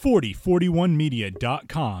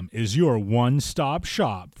4041media.com is your one-stop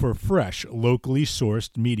shop for fresh, locally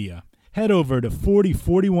sourced media. Head over to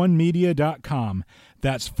 4041media.com.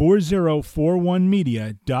 That's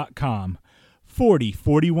 4041media.com.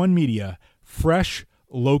 4041 Media, fresh,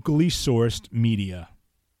 locally sourced media.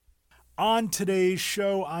 On today's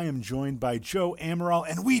show, I am joined by Joe Amaral,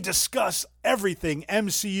 and we discuss everything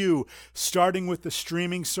MCU, starting with the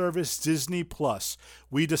streaming service Disney+.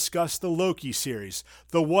 We discuss the Loki series,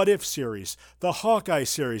 the What If series, the Hawkeye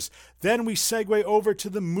series. Then we segue over to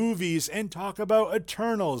the movies and talk about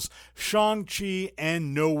Eternals, Shang-Chi,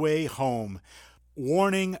 and No Way Home.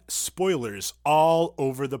 Warning, spoilers all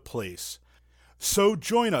over the place. So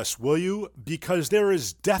join us, will you? Because there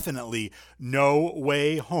is definitely no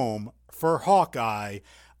way home for Hawkeye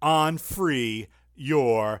on Free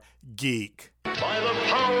Your Geek. By the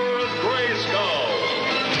power of Grayskull,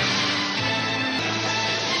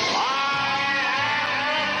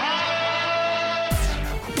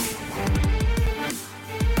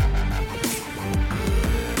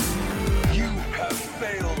 You have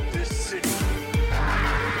failed this city.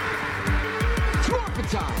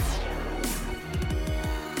 Traumatized.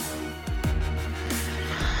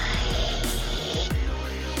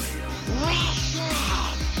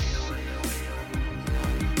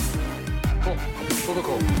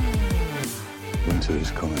 Winter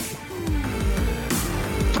is coming.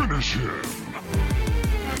 finish him.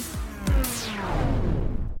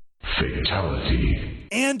 Fatality.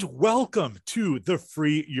 And welcome to the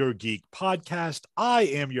Free Your Geek podcast. I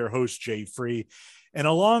am your host, Jay Free, and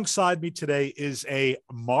alongside me today is a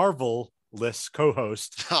Marvel-less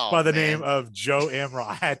co-host by the name of Joe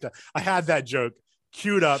Amaral. I had that joke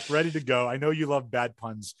queued up, ready to go. I know you love bad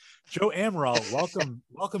puns. Joe Amaral,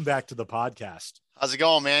 welcome back to the podcast. How's it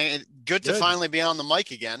going, man? Good to finally be on the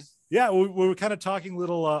mic again. Yeah, we were kind of talking a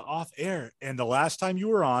little off air, and the last time you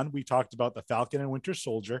were on, we talked about the Falcon and Winter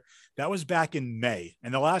Soldier. That was back in May,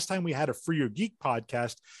 and the last time we had a Free Your Geek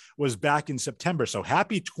podcast was back in September. So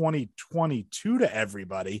happy 2022 to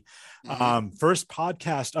everybody. First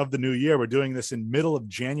podcast of the new year. We're doing this in middle of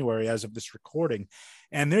January as of this recording,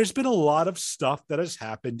 and there's been a lot of stuff that has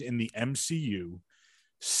happened in the MCU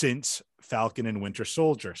since Falcon and Winter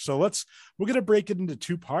Soldier. So we're going to break it into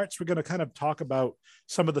two parts. We're going to kind of talk about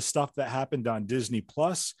some of the stuff that happened on Disney+.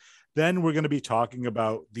 Then we're going to be talking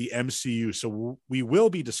about the MCU. So we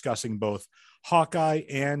will be discussing both Hawkeye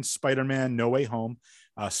and Spider-Man No Way Home.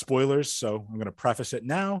 Spoilers. So I'm going to preface it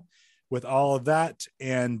now with all of that.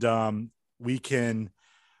 And we can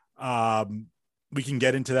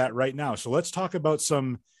get into that right now. So let's talk about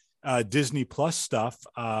some Disney+ stuff.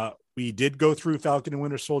 We did go through Falcon and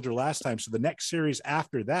Winter Soldier last time. So the next series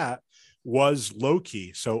after that was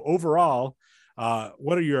Loki. So overall,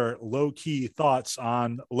 what are your low-key thoughts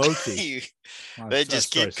on Loki? They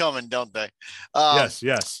just keep coming, don't they? Yes.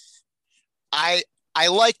 I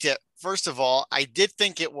liked it. First of all, I did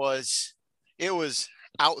think it was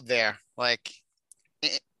out there. Like,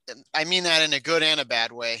 I mean that in a good and a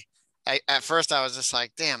bad way. At first I was just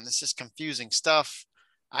like, damn, this is confusing stuff.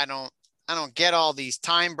 I don't get all these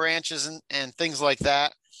time branches and things like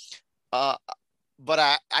that. But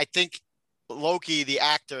I think Loki, the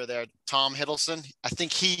actor there, Tom Hiddleston, I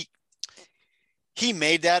think he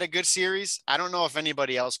made that a good series. I don't know if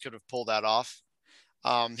anybody else could have pulled that off.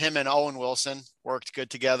 Him and Owen Wilson worked good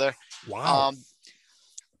together. Wow.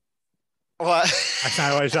 What?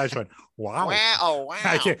 I just went, wow. Wow.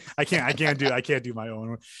 I can't do my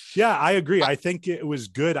own. Yeah, I agree. I think it was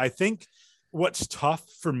good. I think what's tough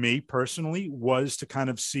for me personally was to kind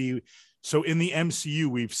of see. So in the MCU,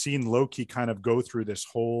 we've seen Loki kind of go through this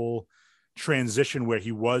whole transition where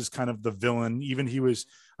he was kind of the villain. Even he was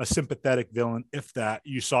a sympathetic villain. If that,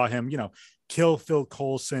 you saw him, kill Phil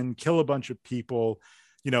Coulson, kill a bunch of people,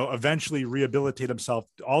 eventually rehabilitate himself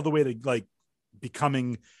all the way to like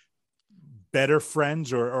becoming better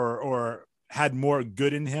friends or had more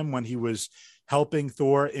good in him when he was helping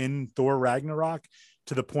Thor in Thor Ragnarok,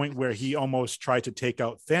 to the point where he almost tried to take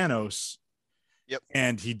out Thanos. Yep.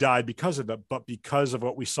 And he died because of it. But because of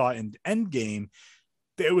what we saw in Endgame,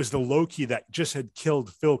 it was the Loki that just had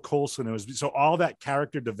killed Phil Coulson. So all that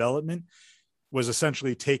character development was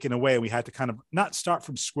essentially taken away. We had to kind of not start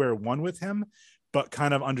from square one with him, but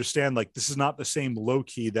kind of understand like this is not the same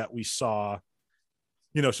Loki that we saw.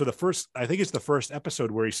 So I think it's the first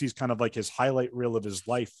episode where he sees kind of like his highlight reel of his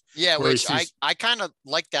life. Yeah, which I kind of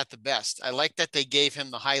like that the best. I like that they gave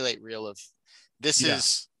him the highlight reel of this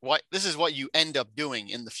is what you end up doing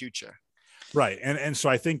in the future. Right. And so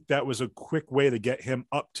I think that was a quick way to get him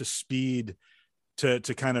up to speed to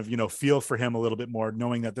kind of, feel for him a little bit more,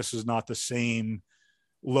 knowing that this is not the same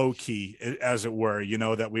Loki, as it were,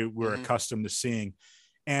 that we were accustomed to seeing.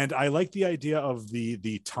 And I like the idea of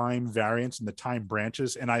the time variance and the time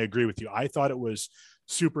branches. And I agree with you. I thought it was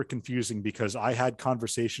super confusing because I had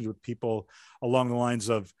conversations with people along the lines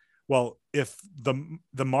of, well, if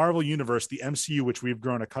the Marvel universe, the MCU, which we've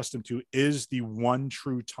grown accustomed to, is the one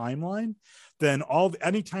true timeline, then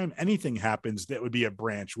anytime anything happens, that would be a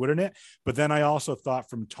branch, wouldn't it? But then I also thought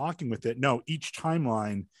from talking with it, no, each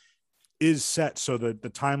timeline is set. So the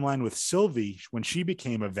timeline with Sylvie, when she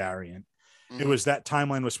became a variant, it was that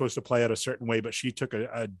timeline was supposed to play out a certain way, but she took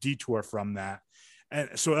a detour from that. And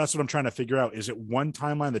so that's what I'm trying to figure out. Is it one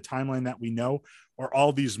timeline, the timeline that we know, or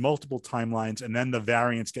all these multiple timelines, and then the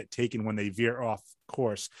variants get taken when they veer off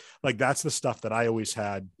course? Like, that's the stuff that I always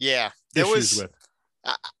had issues with.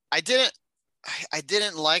 I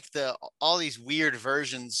didn't like all these weird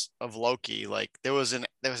versions of Loki. Like there was an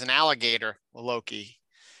alligator Loki,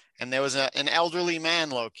 and there was an elderly man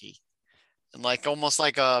Loki, and like almost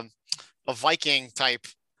like a Viking type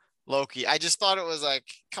Loki. I just thought it was like,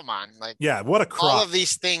 come on, like, yeah, what a crop. All of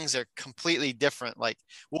these things are completely different. Like,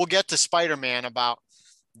 we'll get to Spider-Man about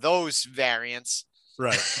those variants,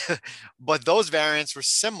 right? But those variants were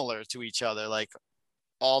similar to each other, like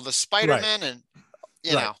all the Spider-Man, and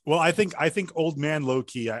you know. Well, I think Old Man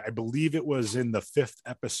Loki, I believe it was in the 5th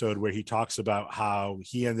episode where he talks about how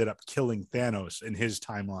he ended up killing Thanos in his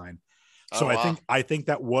timeline. So I think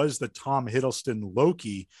that was the Tom Hiddleston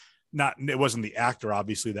Loki. It wasn't the actor,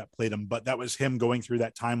 obviously, that played him, but that was him going through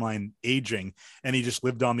that timeline, aging, and he just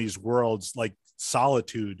lived on these worlds like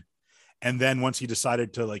solitude. And then once he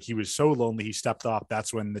decided to, like, he was so lonely, he stepped off.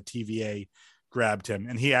 That's when the TVA grabbed him,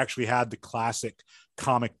 and he actually had the classic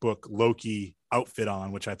comic book Loki outfit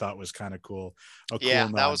on, which I thought was kind of cool. Yeah,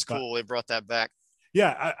 that was cool. They brought that back.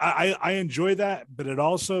 Yeah, I enjoy that, but it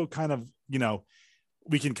also kind of,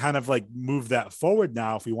 we can kind of like move that forward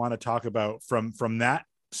now if we want to talk about from that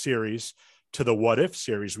series to the What If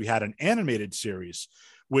series. We had an animated series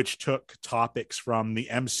which took topics from the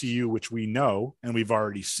MCU, which we know and we've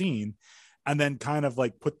already seen, and then kind of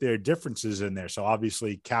like put their differences in there. So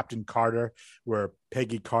obviously Captain Carter, where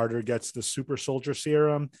Peggy Carter gets the super soldier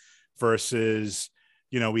serum, versus,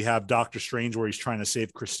 we have Doctor Strange where he's trying to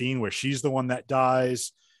save Christine, where she's the one that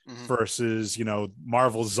dies, versus,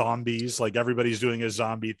 Marvel zombies, like everybody's doing a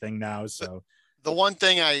zombie thing now. So the one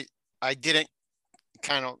thing I didn't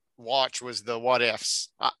kind of watch was the What Ifs.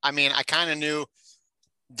 I mean, I kind of knew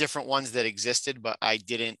different ones that existed, but I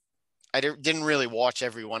didn't really watch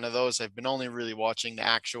every one of those. I've been only really watching the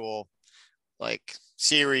actual like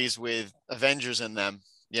series with Avengers in them,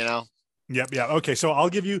 Yep. Yeah. Okay. So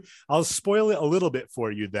I'll spoil it a little bit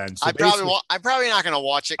for you then. So I'm probably not going to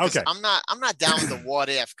watch it because okay. I'm not down with the what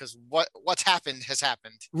if, because what's happened has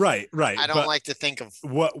happened. Right. I don't like to think of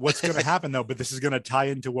what's going to happen though, but this is going to tie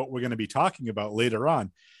into what we're going to be talking about later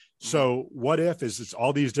on. So What If is it's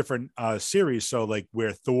all these different series. So like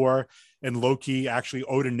where Thor and Loki, actually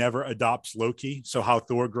Odin never adopts Loki. So how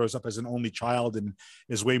Thor grows up as an only child and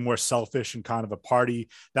is way more selfish and kind of a party.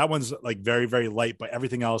 That one's like very, very light, but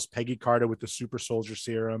everything else, Peggy Carter with the super soldier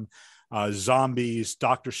serum, zombies,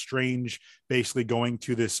 Doctor Strange basically going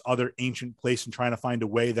to this other ancient place and trying to find a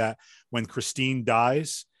way that when Christine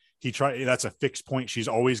dies, that's a fixed point. She's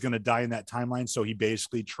always going to die in that timeline. So he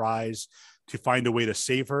basically tries to find a way to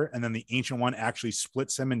save her. And then the ancient one actually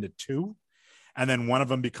splits him into two. And then one of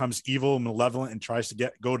them becomes evil and malevolent and tries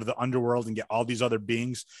to go to the underworld and get all these other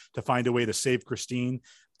beings to find a way to save Christine.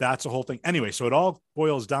 That's a whole thing. Anyway, so it all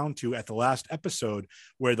boils down to at the last episode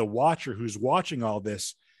where the Watcher who's watching all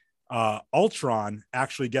this, Ultron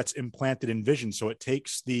actually gets implanted in Vision. So it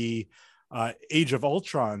takes the Age of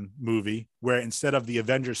Ultron movie where instead of the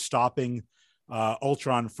Avengers stopping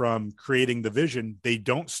Ultron from creating the Vision, they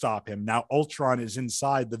don't stop him. Now Ultron is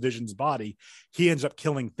inside the Vision's body. He ends up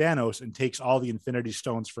killing Thanos and takes all the Infinity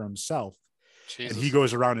Stones for himself. Jesus. And he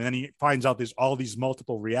goes around and then he finds out there's all these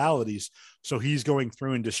multiple realities. So he's going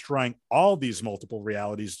through and destroying all these multiple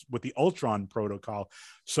realities with the Ultron protocol.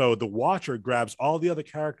 So the Watcher grabs all the other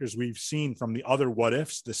characters we've seen from the other What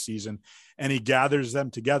Ifs this season, and he gathers them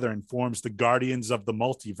together and forms the Guardians of the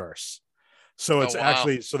Multiverse. So it's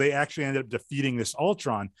so they actually ended up defeating this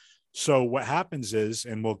Ultron. So what happens is,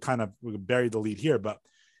 and we'll bury the lead here, but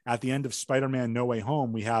at the end of Spider-Man No Way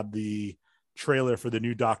Home, we have the trailer for the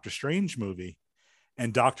new Doctor Strange movie.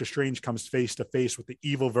 And Doctor Strange comes face to face with the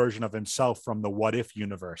evil version of himself from the What If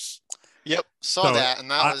universe. Yep. Saw that.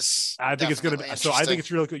 And I think it's going to be, so I think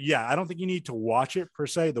it's really good. Yeah. I don't think you need to watch it per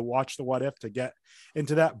se, to watch the What If to get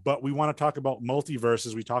into that, but we want to talk about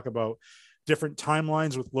multiverses. We talk about different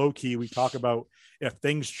timelines with Loki. We talk about if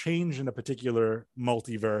things change in a particular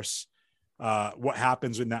multiverse, what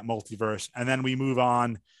happens in that multiverse. And then we move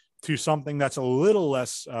on to something that's a little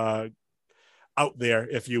less out there,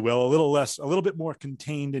 if you will, a little bit more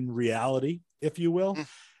contained in reality, if you will.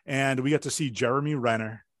 And we get to see Jeremy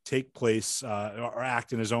Renner take place or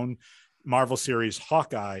act in his own Marvel series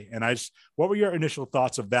Hawkeye. And what were your initial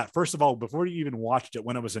thoughts of that? First of all, before you even watched it,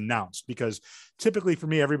 when it was announced, because typically for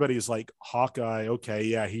me, everybody's like, Hawkeye, okay,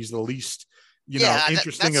 yeah, he's the least,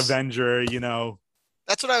 interesting Avenger,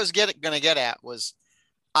 That's what I was going to get at was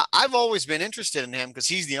I've always been interested in him because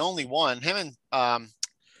he's the only one. Him and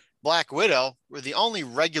Black Widow were the only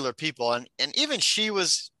regular people. And even she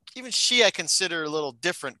I consider a little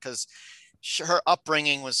different because her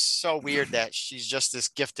upbringing was so weird that she's just this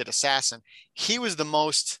gifted assassin. He was the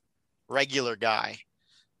most regular guy.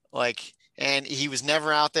 And he was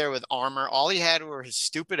never out there with armor. All he had were his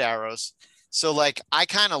stupid arrows. So I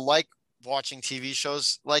kind of like watching TV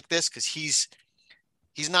shows like this because he's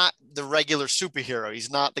not the regular superhero.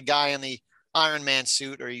 He's not the guy in the Iron Man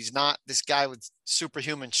suit, or he's not this guy with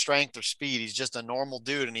superhuman strength or speed. He's just a normal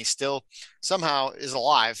dude, and he still somehow is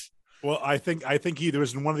alive. Well, I think there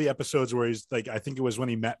was in one of the episodes where he's I think it was when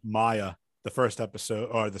he met Maya, the first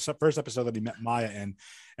episode that he met Maya in,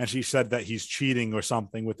 and she said that he's cheating or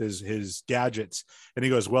something with his gadgets. And he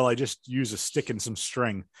goes, well, I just use a stick and some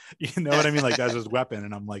string, you know what I mean? That's his weapon.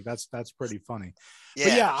 And I'm like, that's pretty funny. Yeah,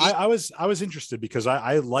 but yeah, I was interested because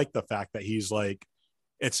I like the fact that he's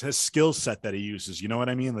it's his skill set that he uses. You know what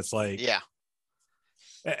I mean? It's yeah.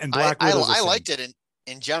 And Black Widow. I liked it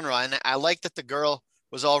in general. And I liked that the girl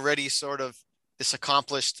was already sort of this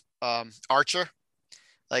accomplished archer.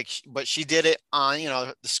 But she did it on,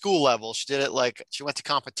 the school level. She did it she went to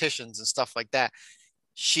competitions and stuff like that.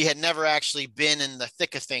 She had never actually been in the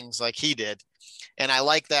thick of things like he did. And I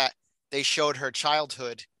like that they showed her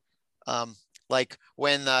childhood.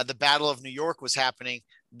 When the Battle of New York was happening,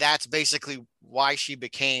 that's basically why she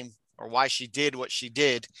became, or why she did what she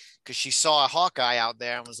did, because she saw a Hawkeye out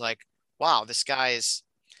there and was like, wow, this guy is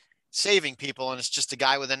saving people, and it's just a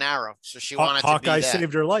guy with an arrow. So she wanted Hawkeye to be that.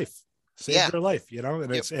 Saved her life. Her life,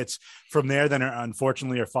 and it's from there. Then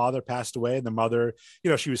unfortunately her father passed away, and the mother,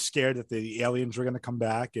 she was scared that the aliens were going to come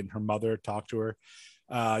back, and her mother talked to her.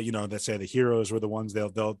 That say the heroes were the ones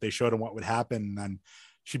they showed him what would happen, and then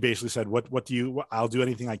she basically said, I'll do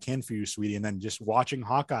anything I can for you, sweetie. And then just watching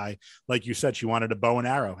Hawkeye, like you said, she wanted a bow and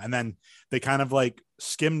arrow. And then they kind of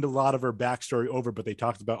skimmed a lot of her backstory over, but they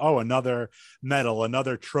talked about, another medal,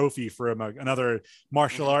 another trophy for another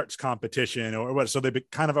martial arts competition or what. So they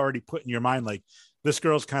kind of already put in your mind, this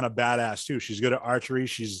girl's kind of badass too. She's good at archery.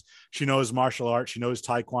 She knows martial arts. She knows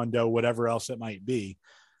Taekwondo, whatever else it might be.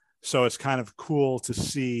 So it's kind of cool to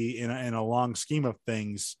see in a long scheme of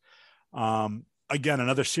things. Again,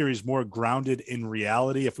 another series more grounded in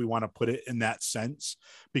reality, if we want to put it in that sense,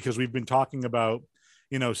 because we've been talking about,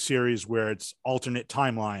 series where it's alternate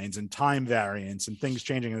timelines and time variance and things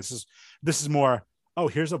changing. And this is more,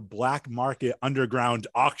 here's a black market underground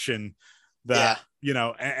auction that,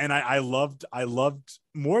 and I loved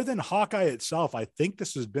more than Hawkeye itself. I think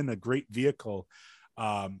this has been a great vehicle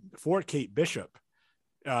for Kate Bishop.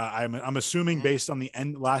 I'm assuming based on the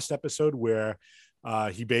last episode where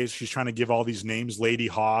she's trying to give all these names, Lady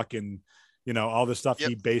Hawk and, all this stuff. Yep.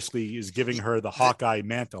 He basically is giving her the Hawkeye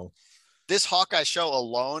mantle. This Hawkeye show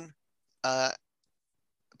alone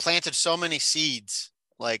planted so many seeds,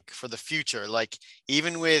 for the future,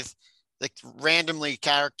 even with randomly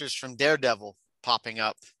characters from Daredevil popping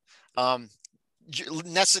up, not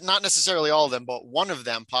necessarily all of them, but one of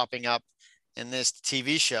them popping up in this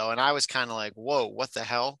TV show. And I was kind of like, whoa, what the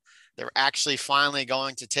hell? They're actually finally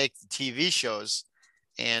going to take the TV shows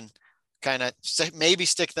and kind of maybe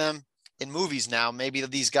stick them in movies now. Maybe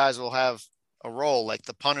these guys will have a role like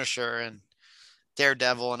the Punisher and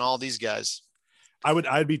Daredevil and all these guys.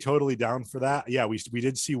 I'd be totally down for that. Yeah, we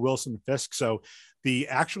did see Wilson Fisk. So the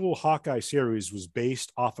actual Hawkeye series was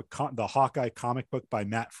based off of the Hawkeye comic book by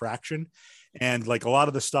Matt Fraction. And a lot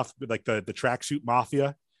of the stuff, the Tracksuit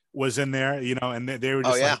Mafia was in there, and they were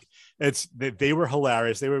just they were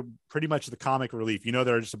hilarious. They were pretty much the comic relief.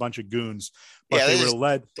 They're just a bunch of goons, but they were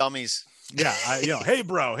led dummies. Yeah. Hey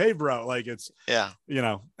bro. It's, and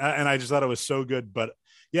I just thought it was so good. But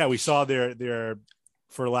yeah, we saw their,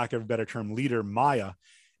 for lack of a better term, leader Maya,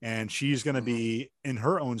 and she's going to be in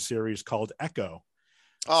her own series called Echo.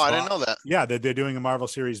 Oh, I didn't know that. Yeah. They're doing a Marvel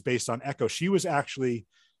series based on Echo. She was actually,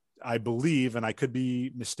 I believe, and I could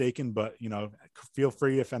be mistaken, but feel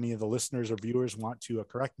free if any of the listeners or viewers want to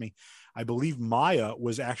correct me. I believe Maya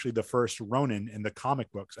was actually the first Ronin in the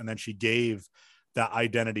comic books, and then she gave that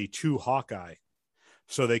identity to Hawkeye.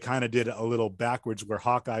 So they kind of did a little backwards where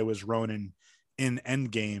Hawkeye was Ronin in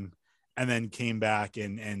Endgame, and then came back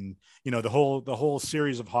and the whole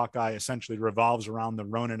series of Hawkeye essentially revolves around the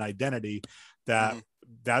Ronin identity.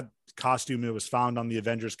 That costume, it was found on the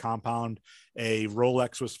Avengers compound. A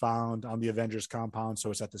Rolex was found on the Avengers compound,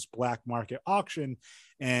 so it's at this black market auction,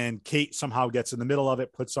 and Kate somehow gets in the middle of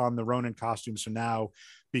it, puts on the Ronin costume. So now,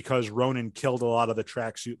 because Ronin killed a lot of the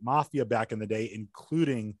tracksuit mafia back in the day,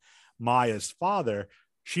 including Maya's father,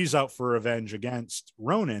 she's out for revenge against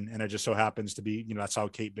Ronin. And it just so happens to be, that's how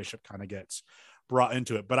Kate Bishop kind of gets brought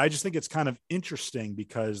into it. But I just think it's kind of interesting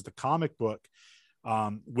because the comic book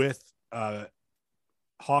with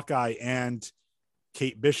Hawkeye and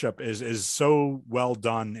Kate Bishop is so well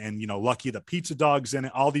done. And, Lucky the pizza dog's in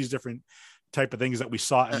it, all these different type of things that we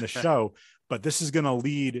saw in the show. But this is going to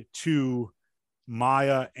lead to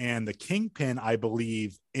Maya and the Kingpin, I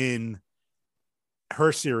believe, in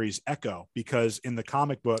her series Echo, because in the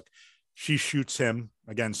comic book she shoots him,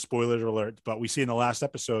 again spoiler alert, but we see in the last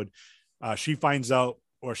episode she finds out,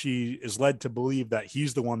 or she is led to believe, that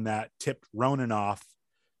he's the one that tipped Ronin off,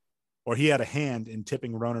 or he had a hand in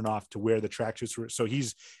tipping Ronin off to wear the tracksuits were. So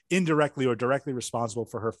he's indirectly or directly responsible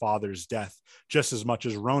for her father's death just as much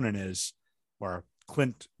as Ronin is, or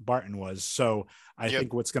Clint Barton was. So I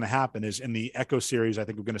think what's going to happen is in the Echo series, I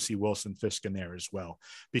think we're going to see Wilson Fisk in there as well,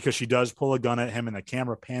 because she does pull a gun at him and the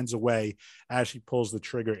camera pans away as she pulls the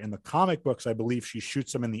trigger. In the comic books, I believe she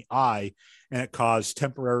shoots him in the eye and it caused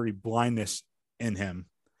temporary blindness in him.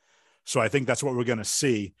 So I think that's what we're going to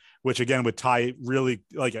see, which again would tie really,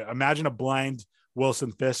 like, imagine a blind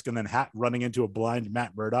Wilson Fisk and then running into a blind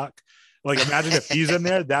Matt Murdock. Like, imagine if he's in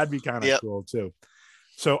there, that'd be kind of cool too.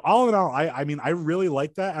 So all in all, I mean, I really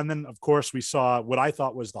like that. And then, of course, we saw what I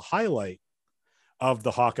thought was the highlight of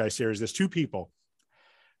the Hawkeye series. There's two people.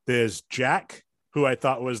 There's Jack, who I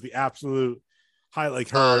thought was the absolute highlight.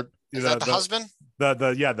 Her, is that the husband?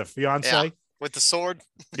 The fiance with the sword.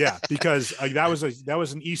 Yeah, because that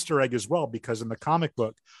was an Easter egg as well. Because in the comic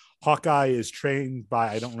book, Hawkeye is trained by,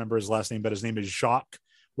 I don't remember his last name, but his name is Jacques,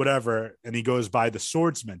 whatever, and he goes by the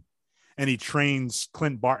Swordsman. And he trains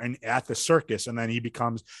Clint Barton at the circus, and then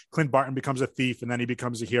Clint Barton becomes a thief, and then he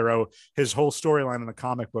becomes a hero. His whole storyline in the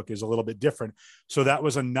comic book is a little bit different. So that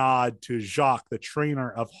was a nod to Jacques, the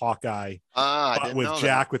trainer of Hawkeye, with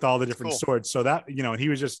Jack with all the different swords. So that, and he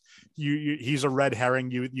was just, he's a red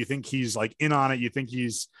herring. You think he's like in on it. You think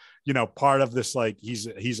he's, part of this, like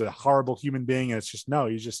he's a horrible human being. And it's just, no,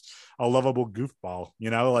 he's just a lovable goofball,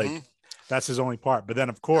 that's his only part. But then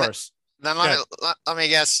of course, then let me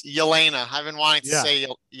guess, Yelena. I've been wanting to say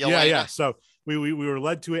Yelena. Yeah. So we were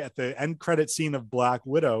led to it at the end credit scene of Black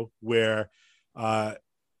Widow, where Val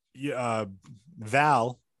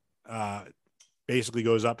basically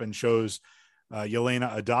goes up and shows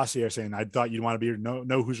Yelena a dossier saying, I thought you'd want to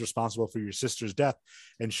know who's responsible for your sister's death,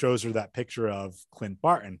 and shows her that picture of Clint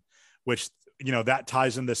Barton, which, that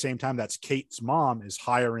ties in the same time. That's Kate's mom is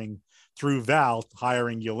hiring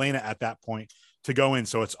Yelena at that point to go in.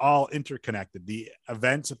 So it's all interconnected. The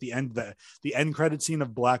events at the end, the end credit scene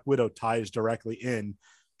of Black Widow ties directly in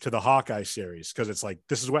to the Hawkeye series, because it's like,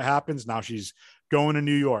 this is what happens. Now she's going to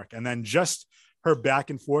New York. And then just her back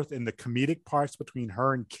and forth in the comedic parts between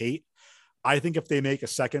her and Kate. I think if they make a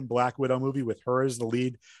second Black Widow movie with her as the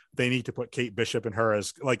lead, they need to put Kate Bishop and her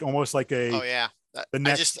as like almost like a. Oh yeah.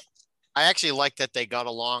 I actually like that they got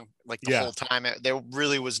along like the whole time. There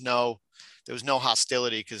was no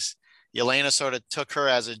hostility, because Yelena sort of took her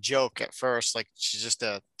as a joke at first, like she's just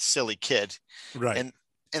a silly kid, right? And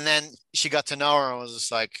then she got to know her and was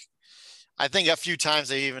just like, I think a few times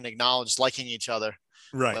they even acknowledged liking each other,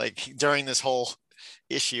 right? Like during this whole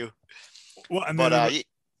issue. Well, and then,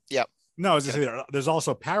 no, I was gonna say there's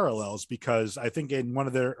also parallels, because I think in one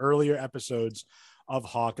of their earlier episodes of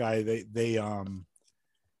Hawkeye, they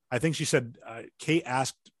I think she said Kate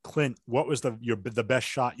asked Clint, what was the best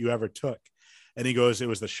shot you ever took? And he goes, it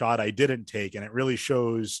was the shot I didn't take. And it really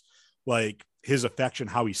shows like his affection,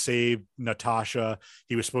 how he saved Natasha.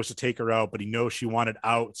 He was supposed to take her out, but he knows she wanted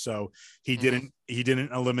out. So he didn't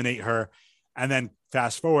eliminate her. And then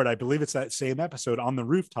fast forward, I believe it's that same episode on the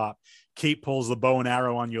rooftop, Kate pulls the bow and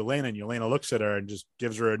arrow on Yelena, and Yelena looks at her and just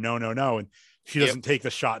gives her a no. And she doesn't take the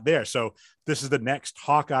shot there. So this is the next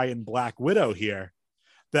Hawkeye and Black Widow here.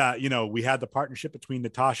 That, we had the partnership between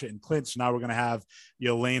Natasha and Clint. So now we're going to have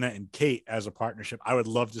Yelena and Kate as a partnership. I would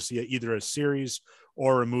love to see either a series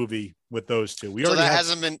or a movie with those two.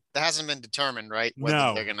 Hasn't been determined, right?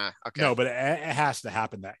 No, they're gonna. Okay. No, but it has to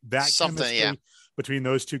happen. That something between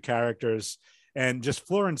those two characters, and just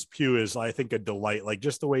Florence Pugh is, I think, a delight. Like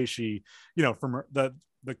just the way she, from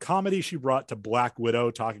the comedy she brought to Black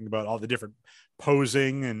Widow, talking about all the different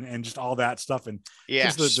posing and just all that stuff, and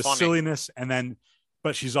just the silliness, and then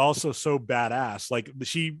but she's also so badass. Like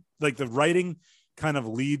the writing kind of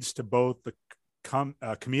leads to both the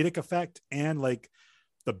comedic effect and like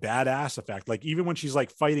the badass effect. Like even when she's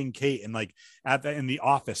like fighting Kate and like in the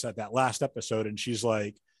office at that last episode, and she's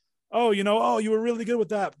like, oh, you were really good with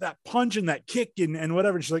that punch and that kick and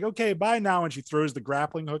whatever. And she's like, okay, bye now. And she throws the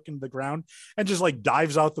grappling hook into the ground and just like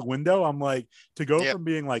dives out the window. I'm like, to go from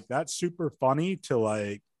being like that's super funny to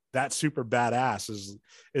like that super badass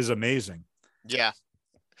is amazing. Yeah.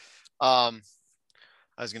 I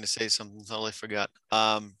was gonna say something, totally forgot.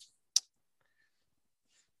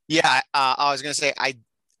 Yeah, I was gonna say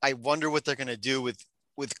I wonder what they're gonna do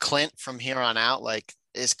with Clint from here on out. Like,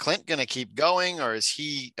 is Clint gonna keep going, or is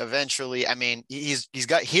he eventually? I mean, he's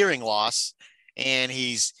got hearing loss, and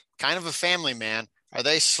he's kind of a family man. Are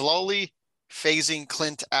they slowly phasing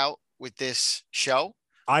Clint out with this show?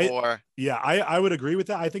 I would agree with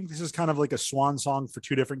that. I think this is kind of like a swan song for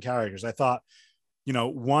two different characters. I thought,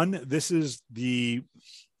 one, this is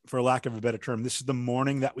for lack of a better term, this is the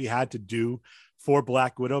mourning that we had to do for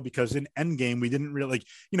Black Widow, because in Endgame, we didn't really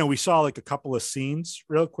we saw like a couple of scenes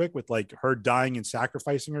real quick with like her dying and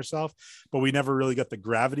sacrificing herself, but we never really got the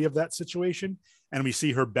gravity of that situation. And we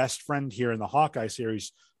see her best friend here in the Hawkeye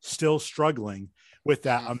series still struggling with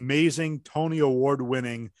that amazing Tony Award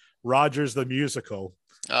winning Rogers the Musical.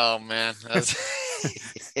 Oh man.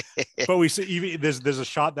 But we see even there's a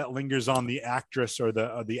shot that lingers on the actress or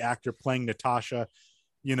the actor playing Natasha,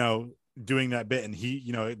 doing that bit, and he,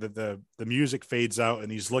 the music fades out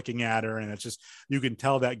and he's looking at her, and it's just, you can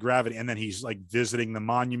tell that gravity. And then he's like visiting the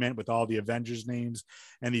monument with all the Avengers names,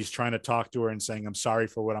 and he's trying to talk to her and saying, I'm sorry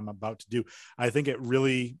for what I'm about to do. I think it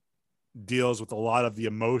really deals with a lot of the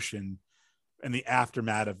emotion and the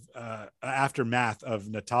aftermath of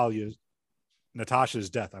Natasha's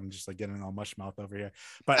death. I'm just like getting all mush mouth over here,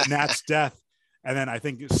 but Nat's death. And then I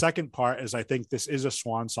think the second part is, I think this is a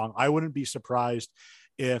swan song. I wouldn't be surprised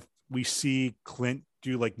if we see Clint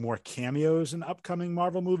do like more cameos in upcoming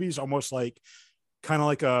Marvel movies, almost like kind of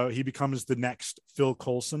like he becomes the next Phil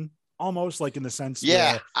Coulson, almost like in the sense.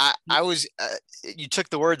 Yeah. I was, you took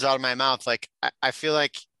the words out of my mouth. Like, I feel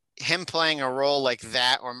like him playing a role like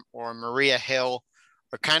that, or Maria Hill,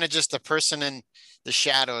 or kind of just the person in the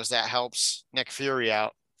shadows that helps Nick Fury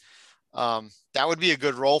out. That would be a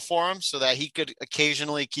good role for him, so that he could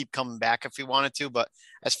occasionally keep coming back if he wanted to. But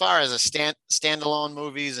as far as a standalone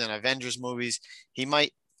movies and Avengers movies, he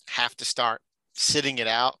might have to start sitting it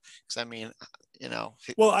out. Because I mean,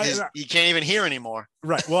 he can't even hear anymore.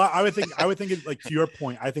 Right. Well, I would think it, like, to your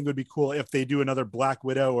point, I think it would be cool if they do another Black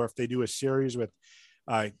Widow, or if they do a series with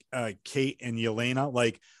Kate and Yelena.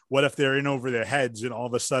 Like, what if they're in over their heads and all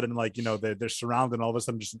of a sudden, like, they're surrounded, and all of a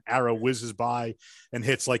sudden just an arrow whizzes by and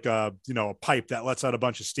hits like a pipe that lets out a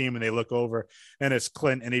bunch of steam, and they look over and it's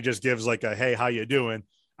Clint, and he just gives like a, hey, how you doing?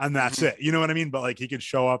 And that's it. You know what I mean? But like, he could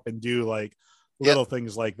show up and do like little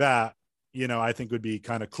things like that, I think would be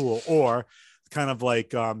kind of cool. Or kind of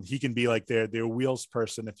like he can be like their wheels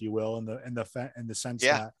person, if you will, in the sense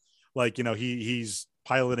that, like, he's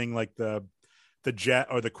piloting like the jet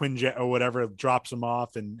or the Quinjet or whatever, drops him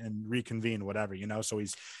off and reconvene, whatever, so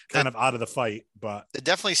he's kind of out of the fight. But they're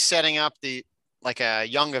definitely setting up a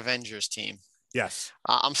young Avengers team. Yes.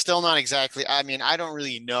 I'm still not exactly, I mean, I don't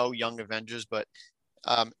really know Young Avengers, but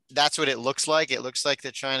that's what it looks like. It looks like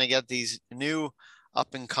they're trying to get these new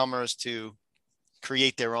up and comers to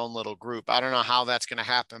create their own little group. I don't know how that's going to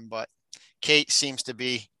happen, but Kate seems to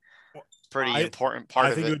be pretty important part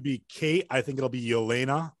of it. I think it would be Kate. I think it'll be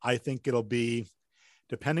Yelena. I think it'll be,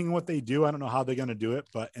 depending on what they do, I don't know how they're going to do it,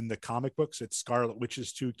 but in the comic books, it's Scarlet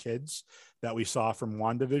Witch's two kids that we saw from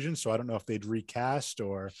WandaVision. So I don't know if they'd recast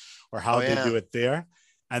or how they do it there.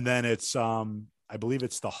 And then it's, I believe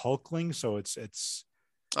it's the Hulkling. So it's,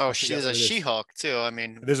 she's a She-Hulk too. I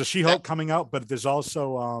mean, there's a She-Hulk coming out, but there's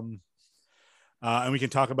also, and we can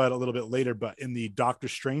talk about it a little bit later, but in the Doctor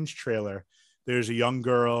Strange trailer, there's a young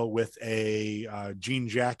girl with a jean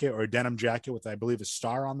jacket or a denim jacket with, I believe, a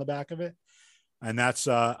star on the back of it. And that's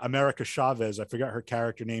America Chavez. I forgot her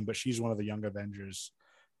character name, but she's one of the Young Avengers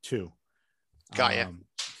too. Got you.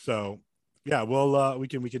 So yeah, we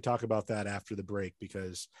can talk about that after the break,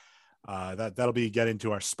 because that'll be get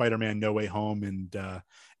into our Spider-Man No Way Home and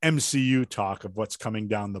MCU talk of what's coming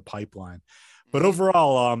down the pipeline. But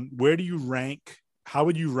overall, where do you rank? How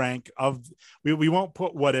would you rank we won't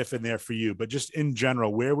put What If in there for you, but just in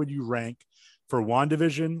general, where would you rank for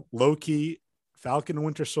WandaVision, Loki, Falcon and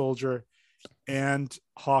Winter Soldier, and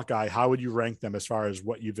Hawkeye? How would you rank them as far as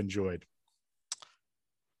what you've enjoyed?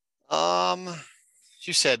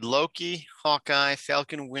 You said Loki, Hawkeye,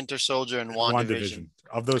 Falcon, Winter Soldier, and WandaVision.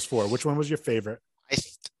 Of those four, which one was your favorite?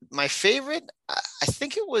 My favorite, I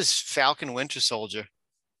think it was Falcon Winter Soldier.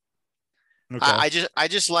 Okay. I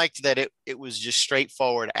just liked that it was just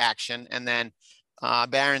straightforward action, and then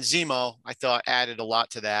Baron Zemo I thought added a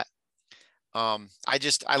lot to that.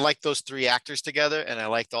 I liked those three actors together, and I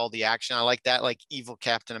liked all the action. I like that, like evil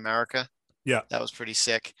Captain America. Yeah. That was pretty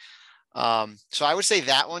sick. So I would say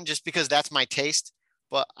that one just because that's my taste.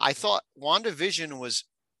 But I thought WandaVision was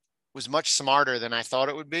much smarter than I thought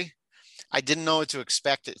it would be. I didn't know what to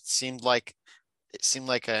expect. It seemed like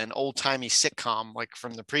an old timey sitcom, like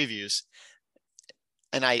from the previews.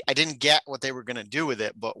 And I didn't get what they were going to do with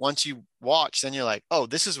it. But once you watch, then you're like, oh,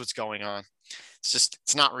 this is what's going on.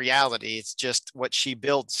 It's not reality. It's just what she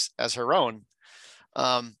builds as her own.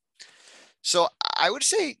 So I would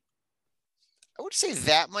say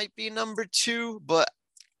that might be number 2, but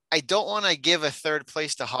I don't want to give a third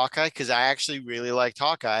place to Hawkeye because I actually really liked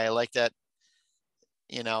Hawkeye. I like that,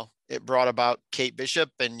 it brought about Kate Bishop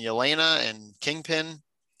and Yelena and Kingpin.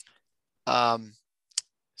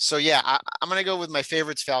 So yeah, I'm gonna go with my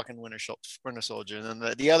favorites: Falcon, Winter Soldier, and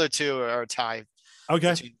then the other two are a tie.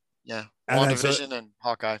 Okay. WandaVision and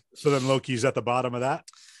Hawkeye. So then Loki's at the bottom of that.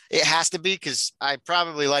 It has to be because I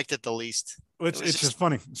probably liked it the least. It's just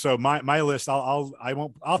funny. So my list,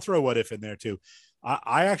 I'll throw What If in there too.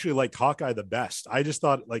 I actually liked Hawkeye the best. I just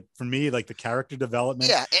thought, like, for me, like the character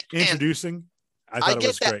development, introducing, I thought it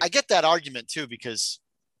was great. I get that argument too because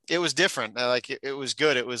it was different. Like it was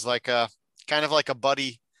good. It was like a kind of like a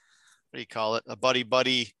buddy. What do you call it? A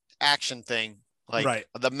buddy action thing, like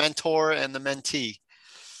the mentor and the mentee.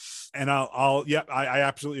 And I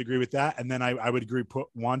absolutely agree with that. And then I would agree put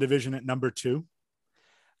WandaVision at number 2.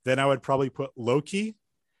 Then I would probably put Loki.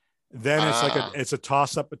 Then it's a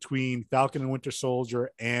toss up between Falcon and Winter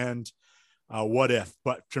Soldier and What If.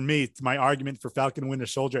 But for me, it's my argument for Falcon and Winter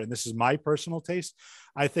Soldier, and this is my personal taste.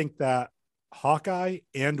 I think that Hawkeye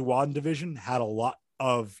and WandaVision had a lot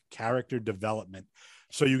of character development.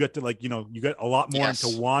 So you get to you get a lot more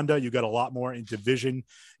into Wanda. You got a lot more into Vision.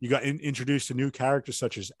 You got introduced to new characters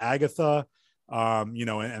such as Agatha, and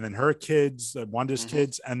then her kids, Wanda's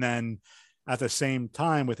kids. And then at the same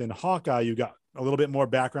time within Hawkeye, you got a little bit more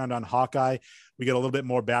background on Hawkeye. We get a little bit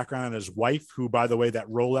more background on his wife, who, by the way, that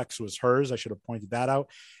Rolex was hers. I should have pointed that out.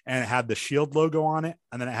 And it had the SHIELD logo on it.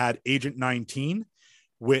 And then it had Agent 19,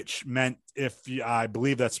 which meant I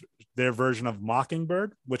believe that's their version of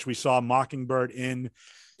Mockingbird, which we saw Mockingbird in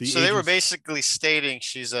the. So they were basically stating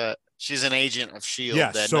she's an agent of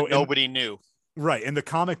SHIELD that nobody knew. Right. In the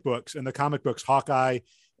comic books, Hawkeye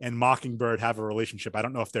and Mockingbird have a relationship. I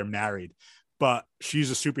don't know if they're married, but she's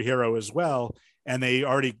a superhero as well. And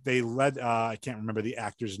they led, I can't remember the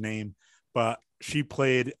actor's name, but she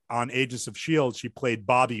played on Agents of SHIELD. She played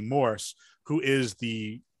Bobby Morse, who is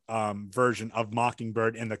the version of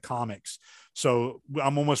Mockingbird in the comics. So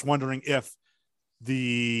I'm almost wondering if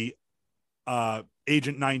the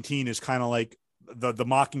Agent 19 is kind of like the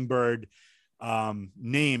Mockingbird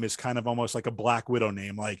name is kind of almost like a Black Widow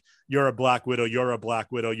name. Like, you're a Black Widow, you're a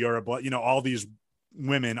Black Widow, all these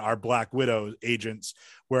women are Black Widow agents,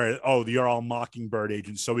 where you're all Mockingbird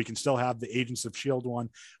agents. So we can still have the Agents of SHIELD one,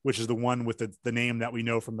 which is the one with the name that we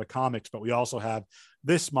know from the comics, but we also have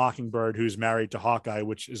this Mockingbird who's married to Hawkeye,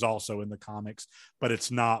 which is also in the comics, but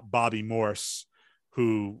it's not Bobby Morse,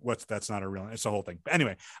 that's not a real, it's a whole thing. But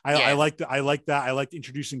anyway, I like that. I liked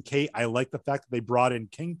introducing Kate. I like the fact that they brought in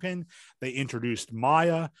Kingpin. They introduced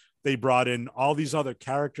Maya. They brought in all these other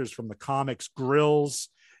characters from the comics, Grills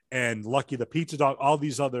and Lucky the Pizza Dog, all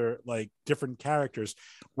these other like different characters,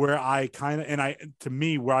 where I kind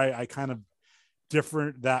of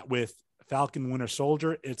different that with Falcon Winter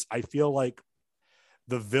Soldier, I feel like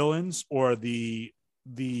the villains or the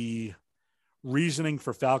reasoning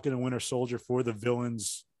for Falcon and Winter Soldier for the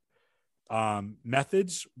villains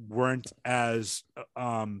methods weren't as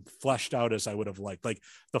fleshed out as I would have liked. Like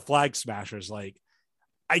the Flag Smashers, like,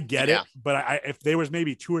 I get it, but if there was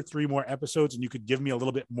maybe 2 or 3 more episodes and you could give me a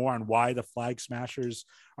little bit more on why the Flag Smashers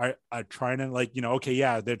are trying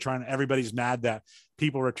to, they're trying, everybody's mad that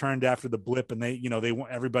people returned after the blip and they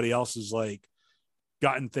want, everybody else is like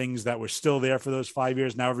gotten things that were still there for those 5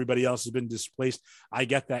 years. Now everybody else has been displaced. I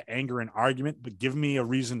get that anger and argument, but give me a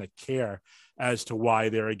reason to care as to why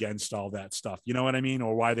they're against all that stuff. You know what I mean?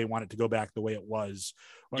 Or why they want it to go back the way it was.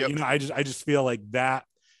 Or, I just feel like that.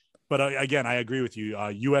 But again, I agree with you.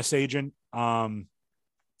 U.S. Agent,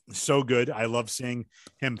 so good. I love seeing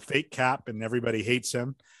him fake Cap and everybody hates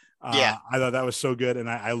him. I thought that was so good. And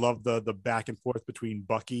I love the back and forth between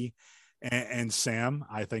Bucky and Sam.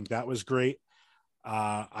 I think that was great.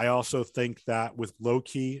 I also think that with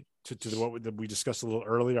Loki, to what we discussed a little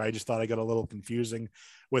earlier. I just thought I got a little confusing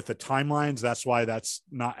with the timelines. That's why that's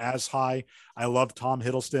not as high. I love Tom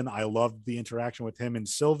Hiddleston. I love the interaction with him and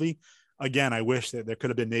Sylvie. Again, I wish that there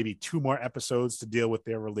could have been maybe 2 more episodes to deal with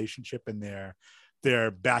their relationship and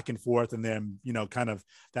their back and forth and them, kind of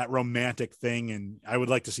that romantic thing. And I would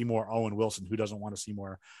like to see more Owen Wilson. Who doesn't want to see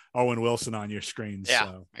more Owen Wilson on your screens? Yeah,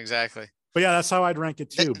 so. Exactly. But yeah, that's how I'd rank it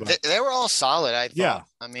too. But they were all solid. I thought. Yeah.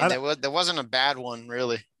 I mean, there wasn't a bad one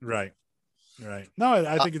really. Right. No,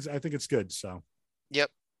 I think it's good. So. Yep.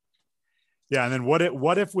 Yeah, and then what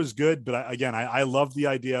if was good, but I love the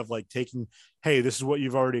idea of like taking, hey, this is what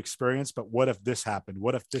you've already experienced, but what if this happened?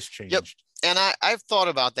 What if this changed? Yep. And I've thought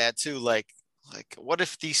about that too. Like what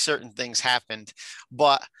if these certain things happened?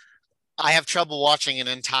 But I have trouble watching an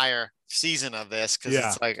entire season of this because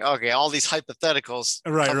it's like, okay, all these hypotheticals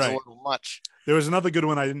right. a little much. There was another good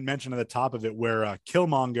one I didn't mention at the top of it where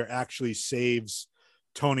Killmonger actually saves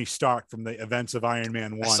Tony Stark from the events of Iron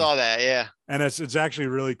Man 1. I saw that, yeah. And it's actually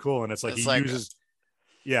really cool. And it's like uses,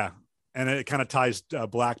 and it kind of ties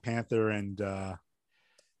Black Panther and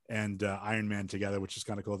Iron Man together, which is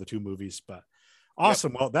kind of cool, the 2 movies. But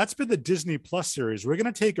awesome. Yep. Well, that's been the Disney Plus series. We're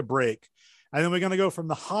going to take a break, and then we're going to go from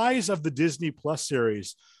the highs of the Disney Plus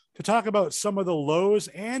series to talk about some of the lows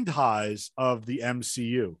and highs of the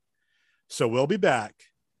MCU. So we'll be back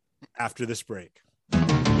after this break.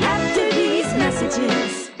 After these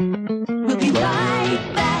messages, we'll be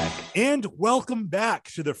right back. And welcome back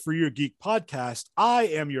to the Free Your Geek podcast. I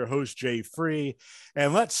am your host, Jay Free,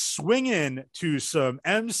 and let's swing in to some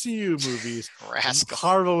MCU movies. Rascal. I'm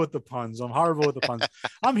horrible with the puns.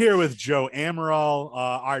 I'm here with Joe Amaral,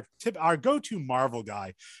 our go-to Marvel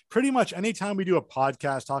guy. Pretty much anytime we do a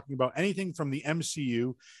podcast talking about anything from the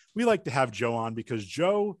MCU, we like to have Joe on because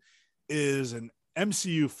Joe is an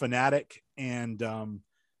MCU fanatic, and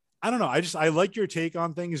I don't know. I like your take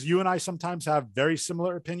on things. You and I sometimes have very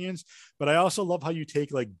similar opinions, but I also love how you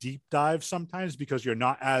take like deep dives sometimes because you're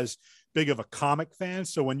not as big of a comic fan.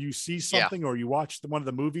 So when you see something or you watch one of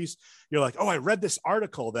the movies, you're like, oh, I read this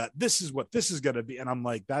article that this is what this is going to be. And I'm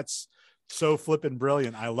like, that's so flippin'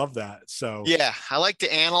 brilliant. I love that. So yeah, I like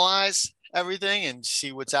to analyze everything and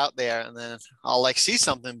see what's out there. And then I'll like see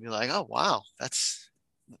something and be like, oh, wow, that's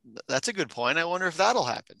a good point. I wonder if that'll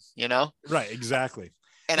happen, Right. Exactly.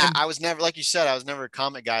 And I was never, like you said, I was never a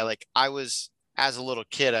comic guy. Like as a little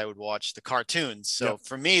kid, I would watch the cartoons. So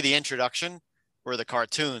for me, the introduction were the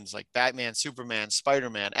cartoons like Batman, Superman,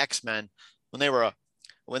 Spider-Man, X-Men, when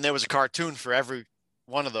there was a cartoon for every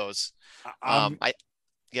one of those. No, I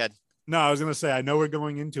was going to say, I know we're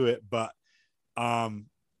going into it, but I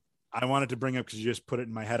wanted to bring up, because you just put it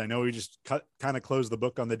in my head. I know we just kind of closed the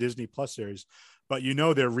book on the Disney Plus series, but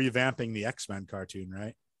they're revamping the X-Men cartoon,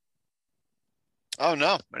 right? Oh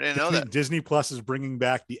no, I didn't know that. Disney Plus is bringing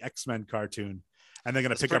back the X-Men cartoon, and they're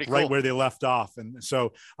going to pick up cool. right where they left off. And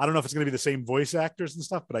so I don't know if it's going to be the same voice actors and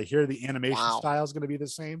stuff, but I hear the animation style is going to be the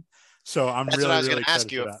same. So that's what I was really going to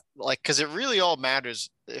ask you, because it really all matters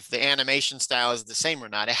if the animation style is the same or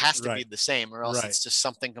not. It has to be the same, or else it's just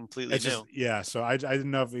something completely new. Yeah. So I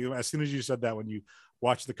didn't know as soon as you said that, when you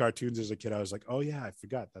watched the cartoons as a kid, I was like, oh yeah, I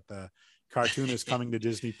forgot that the cartoon is coming to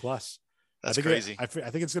Disney Plus. That's crazy. I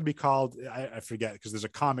think it's going to be called, I forget, because there's a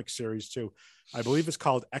comic series too. I believe it's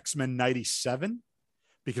called X-Men 97,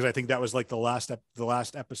 because I think that was like the last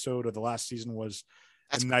episode or the last season was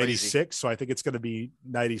in 96. Crazy. So I think it's going to be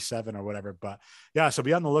 97 or whatever. But yeah, so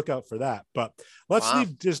be on the lookout for that. But let's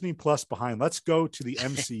leave Disney Plus behind. Let's go to the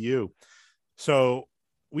MCU. So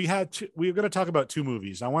we're going to talk about 2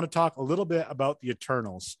 movies. I want to talk a little bit about the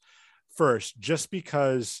Eternals first, just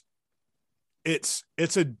because it's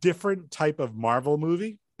a different type of Marvel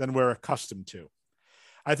movie than we're accustomed to.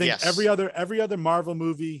 I think every other Marvel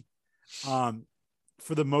movie,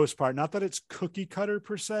 for the most part, not that it's cookie cutter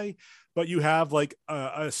per se, but you have like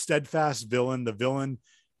a steadfast villain. The villain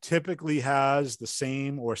typically has the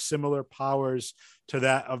same or similar powers to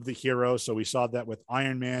that of the hero. So we saw that with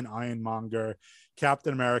Iron Man, Ironmonger,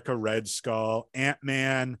 Captain America, Red Skull,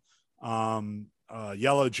 Ant-Man,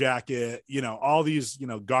 Yellow Jacket, all these,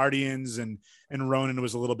 Guardians, and Ronan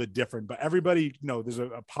was a little bit different, but everybody, there's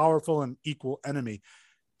a powerful and equal enemy.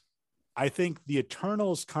 I think the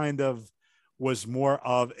Eternals kind of was more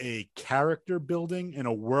of a character building and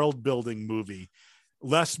a world building movie,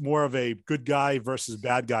 less more of a good guy versus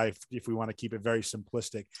bad guy. If we want to keep it very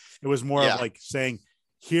simplistic, it was more of like saying,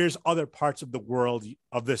 here's other parts of the world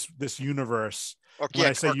of this universe. Or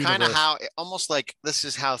kind of how, almost like this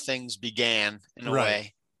is how things began in a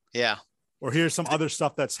way. Yeah. or here's some other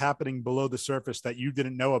stuff that's happening below the surface that you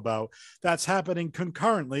didn't know about, that's happening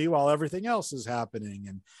concurrently while everything else is happening.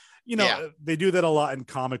 And they do that a lot in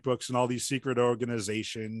comic books and all these secret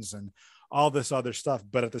organizations and all this other stuff.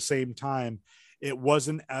 But at the same time, it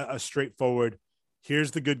wasn't a straightforward,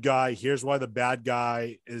 here's the good guy, here's why the bad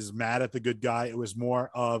guy is mad at the good guy. It was more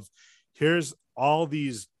of, here's all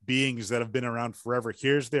these beings that have been around forever,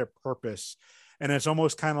 here's their purpose. And it's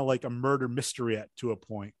almost kind of like a murder mystery to a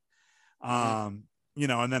point. And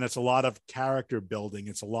then it's a lot of character building.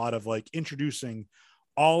 It's a lot of like introducing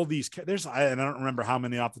all these, I don't remember how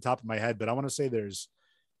many off the top of my head, but I want to say there's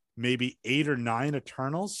maybe 8 or 9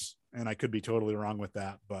 Eternals, and I could be totally wrong with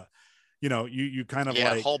that, but you kind of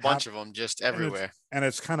a whole bunch of them just everywhere. And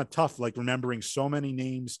it's kind of tough, like remembering so many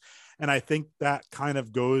names. And I think that kind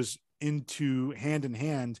of goes into hand in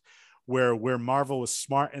hand where Marvel was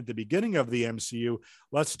smart at the beginning of the MCU.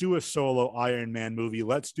 Let's do a solo Iron Man movie.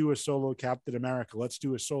 Let's do a solo Captain America. Let's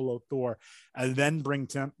do a solo Thor, and then bring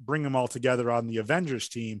them all together on the Avengers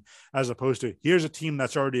team, as opposed to, here's a team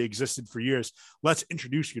that's already existed for years. Let's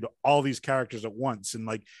introduce you to all these characters at once. And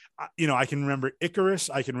like, I can remember Icarus.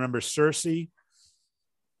 I can remember Cersei.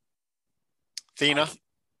 Athena.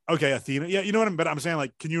 Okay. Athena. Yeah. You know what I'm saying?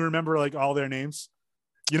 Like, can you remember like all their names?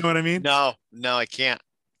 You know what I mean? No, I can't.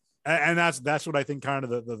 And that's what I think kind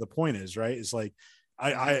of the point is, right? It's like,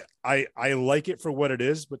 I like it for what it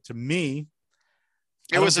is, but to me,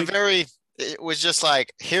 it was just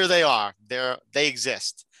like, here they are, they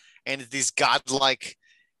exist. And these godlike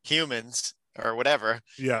humans or whatever.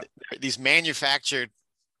 Yeah. These manufactured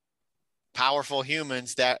powerful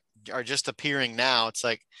humans that are just appearing now. It's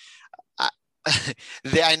like,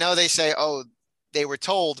 I know they say, oh, they were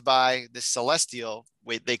told by the Celestial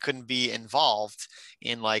they couldn't be involved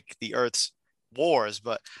in like the Earth's wars,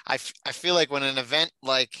 but I feel like when an event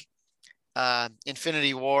like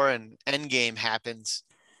Infinity War and Endgame happens,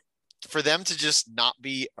 for them to just not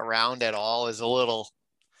be around at all is a little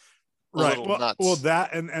nuts. Well,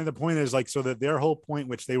 that and the point is like, so that their whole point,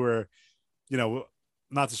 which they were,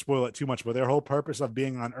 not to spoil it too much, but their whole purpose of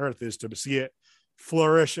being on Earth is to see it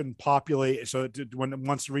flourish and populate. So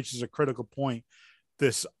once it reaches a critical point,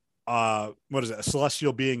 this a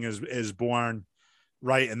celestial being is born,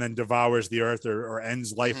 right, and then devours the Earth or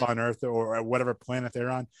ends life on Earth or whatever planet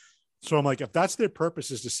they're on. So I'm like, if that's their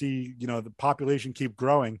purpose, is to see the population keep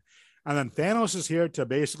growing, and then Thanos is here to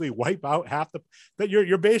basically wipe out half that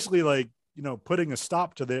you're basically like putting a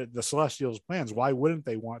stop to the Celestials' plans. Why wouldn't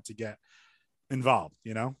they want to get involved?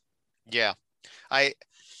 Yeah, I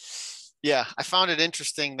found it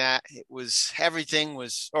interesting that everything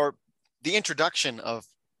was the introduction of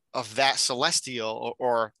that Celestial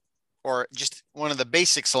or just one of the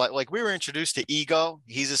basics. Like we were introduced to Ego.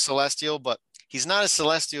 He's a Celestial, but he's not a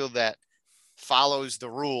Celestial that follows the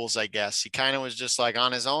rules, I guess. He kind of was just like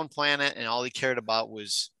on his own planet, and all he cared about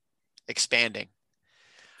was expanding.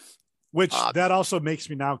 Which that also makes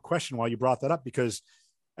me now question why you brought that up, because,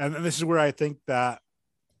 and this is where I think that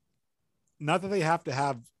not that they have to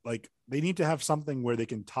have, like, they need to have something where they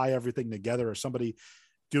can tie everything together, or somebody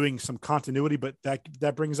doing some continuity, but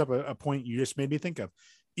that brings up a point you just made me think of.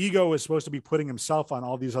 Ego is supposed to be putting himself on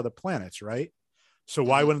all these other planets, right? So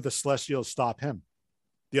why wouldn't the Celestials stop him?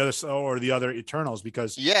 The other Eternals,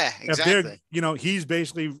 because exactly. If he's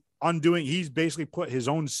basically he's basically put his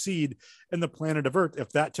own seed in the planet of Earth.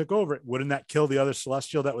 If that took over, wouldn't that kill the other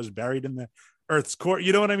Celestial that was buried in the Earth's core?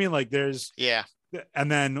 You know what I mean? Like and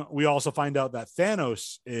then we also find out that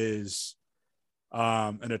Thanos is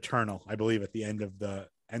an Eternal, I believe, at the end of the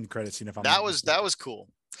end credit scene. That was cool.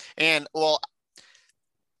 And well,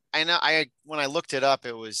 I know when I looked it up,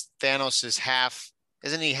 it was Thanos is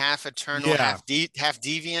isn't he half Eternal, half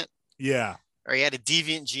deviant? Yeah. Or he had a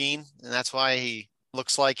deviant gene, and that's why he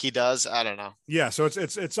looks like he does. I don't know. Yeah. So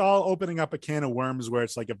it's all opening up a can of worms where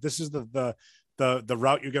it's like, if this is the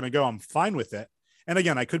route you're going to go, I'm fine with it. And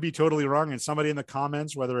again, I could be totally wrong. And somebody in the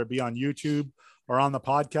comments, whether it be on YouTube or on the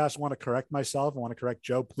podcast, want to correct myself, I want to correct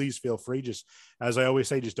Joe, please feel free. Just as I always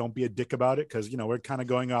say, just don't be a dick about it, because we're kind of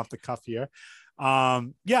going off the cuff here.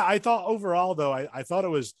 I thought overall, though, I thought it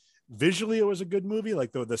was visually, it was a good movie.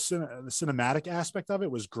 Like the cinematic aspect of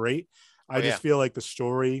it was great. I just feel like the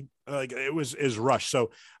story, like is rushed.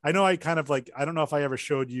 So I know I kind of like, I don't know if I ever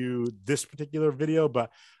showed you this particular video,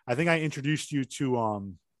 but I think I introduced you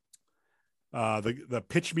to the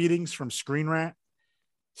pitch meetings from Screen Rant.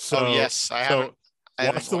 So yes, I haven't.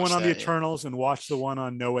 Watch the one on the Eternals and watch the one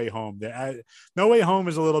on No Way Home. No Way Home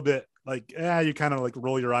is a little bit like, you kind of like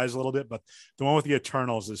roll your eyes a little bit, but the one with the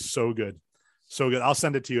Eternals is so good. So good. I'll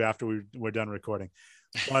send it to you after we're done recording.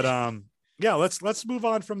 But let's move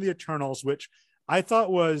on from the Eternals, which I thought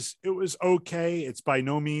it was okay. It's by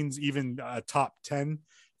no means even a top 10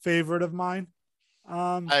 favorite of mine.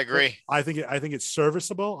 I agree. I think it's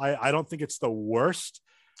serviceable. I don't think it's the worst,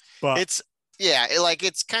 but It's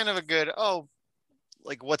it's kind of a good,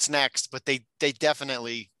 like what's next, but they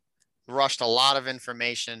definitely rushed a lot of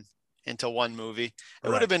information into one movie. It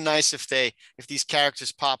would have been nice if these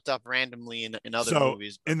characters popped up randomly in other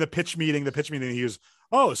movies. In the pitch meeting, he was,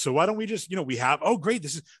 so why don't we just, we have, great.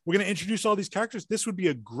 We're going to introduce all these characters. This would be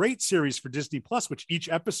a great series for Disney Plus, which each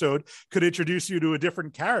episode could introduce you to a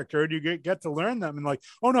different character and you get to learn them. And like,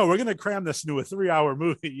 oh no, we're going to cram this into a 3-hour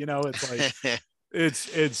movie.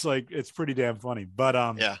 It's like, it's pretty damn funny,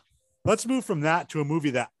 but let's move from that to a movie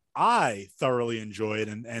that I thoroughly enjoyed.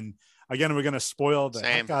 And again, we're going to spoil the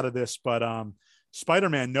heck out of this, but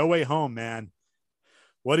Spider-Man No Way Home, man.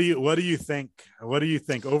 What do you think? What do you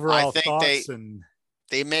think? Overall thoughts?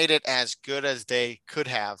 They made it as good as they could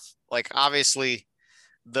have. Like, obviously,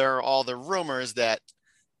 there are all the rumors that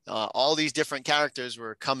all these different characters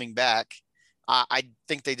were coming back. I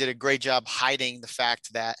think they did a great job hiding the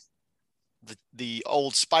fact that the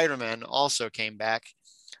old Spider-Man also came back.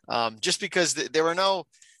 Just because there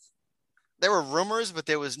were rumors, but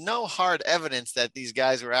there was no hard evidence that these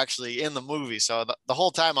guys were actually in the movie. So the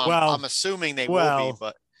whole time I'm assuming they will be,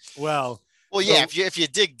 but yeah, if you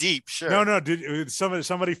dig deep, sure. No, did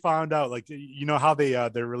somebody found out, like, how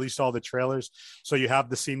they released all the trailers. So you have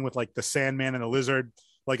the scene with like the Sandman and the lizard,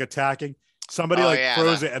 like attacking somebody,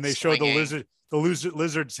 throws it and they show the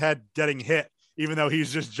lizard's head getting hit, even though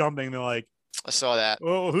he's just jumping. They're like, I saw that.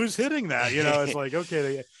 Oh, who's hitting that? It's like,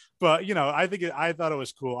 okay. But, I thought it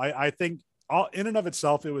was cool. I think in and of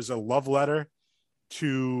itself, it was a love letter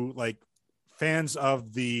to like fans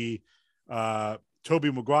of the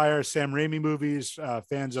Tobey Maguire, Sam Raimi movies,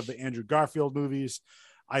 fans of the Andrew Garfield movies.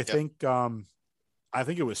 I think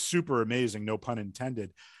it was super amazing. No pun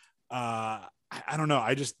intended. I don't know.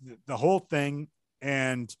 The whole thing,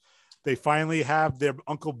 and they finally have their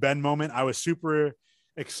Uncle Ben moment. I was super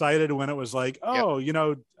excited when it was like,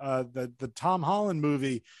 the Tom Holland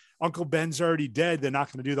movie, Uncle Ben's already dead. They're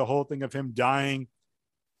not going to do the whole thing of him dying.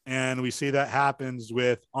 And we see that happens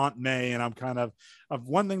with Aunt May. And I'm kind of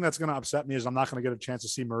one thing that's going to upset me is I'm not going to get a chance to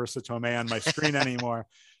see Marissa Tomei on my screen anymore.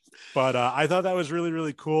 But I thought that was really,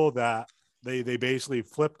 really cool that they basically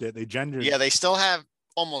flipped it. They gendered. Yeah, they still have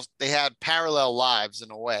they had parallel lives in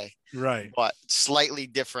a way. Right. But slightly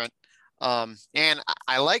different. And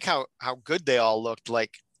I like how good they all looked,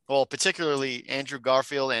 like, well, particularly Andrew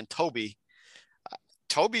Garfield and Toby.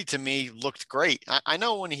 Toby to me looked great. I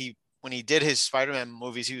know when he did his Spider-Man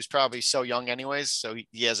movies, he was probably so young anyways, so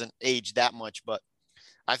he hasn't aged that much, but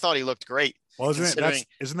I thought he looked great. Well,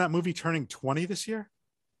 isn't that movie turning 20 this year?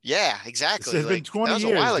 Yeah, exactly. It's been 20 years, that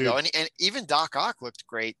was a while ago. dude. And even Doc Ock looked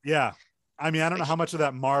great. Yeah. I mean, I don't know how much of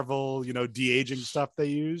that Marvel, de-aging stuff they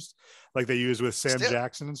used, like they used with Sam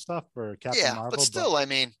Jackson and stuff for Captain Marvel. But still, I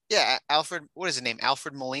mean, Alfred, what is his name?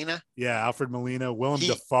 Alfred Molina? Yeah, Alfred Molina, Willem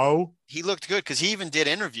Dafoe. He looked good because he even did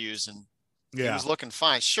interviews and he was looking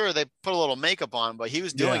fine. Sure, they put a little makeup on, but he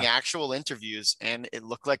was doing actual interviews and it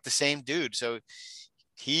looked like the same dude. So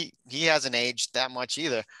he hasn't aged that much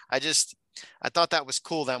either. I thought that was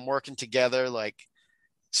cool, them working together, like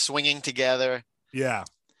swinging together. Yeah.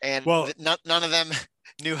 And none of them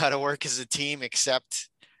knew how to work as a team except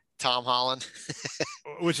Tom Holland,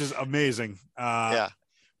 which is amazing. But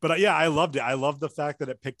I loved it. I loved the fact that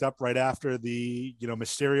it picked up right after the,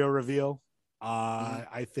 Mysterio reveal.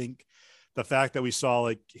 I think the fact that we saw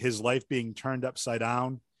like his life being turned upside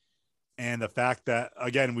down, and the fact that,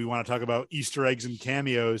 again, we want to talk about Easter eggs and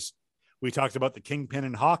cameos. We talked about the Kingpin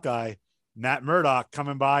and Hawkeye, Matt Murdock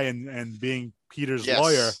coming by and being Peter's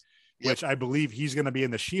lawyer. Which I believe he's going to be in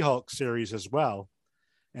the She-Hulk series as well.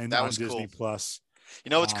 And that was on Disney Plus. You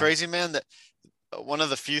know what's crazy, man? That one of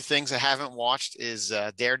the few things I haven't watched is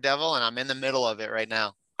Daredevil, and I'm in the middle of it right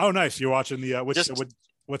now. Oh, nice. You're watching the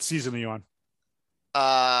what season are you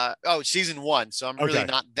on? Season 1. So I'm really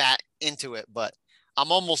not that into it, but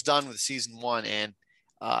I'm almost done with season 1. And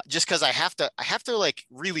just because I have to like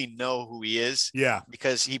really know who he is. Yeah.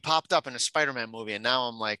 Because he popped up in a Spider-Man movie, and now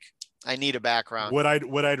I'm like, I need a background. What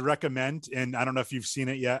I'd recommend, and I don't know if you've seen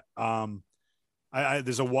it yet.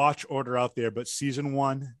 There's a watch order out there, but season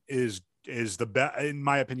 1 is the best, in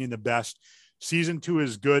my opinion, the best. Season 2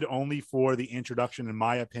 is good only for the introduction, in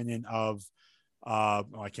my opinion, of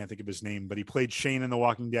I can't think of his name, but he played Shane in The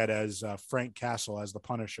Walking Dead as Frank Castle as the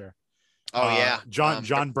Punisher.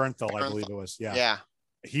 John Bernthal, I believe it was. Yeah,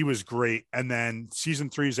 he was great. And then season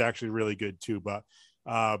 3 is actually really good too. But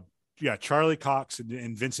Charlie Cox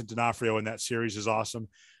and Vincent D'Onofrio in that series is awesome.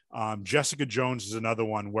 Jessica Jones is another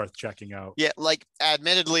one worth checking out. Yeah, like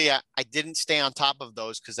admittedly, I didn't stay on top of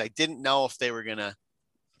those because I didn't know if they were gonna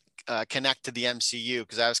connect to the MCU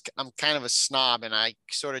because I'm kind of a snob and I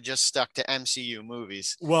sort of just stuck to MCU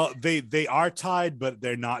movies. Well, they are tied, but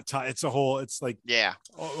they're not tied. It's like Yeah.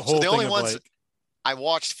 a whole So the thing only of ones like, I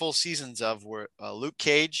watched full seasons of were Luke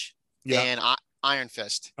Cage yeah, and Iron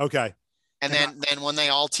Fist. okay, And then when they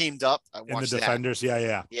all teamed up, I and the watched that. Defenders,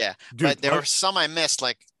 yeah. Yeah. Dude, But there were some I missed,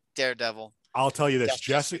 like Daredevil. I'll tell you this: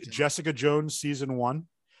 That's Jessica Jones season 1,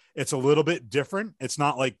 it's a little bit different. It's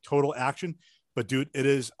not like total action, but dude, it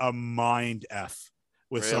is a mind f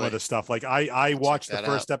with some of Really? the stuff. Like I watched the that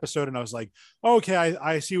first episode and I was like, okay,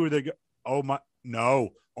 I see where they go. Oh my, no,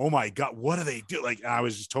 oh my god, what do they do? Like I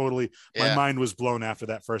was just totally, my Yeah. mind was blown after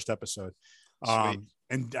that first episode. Sweet.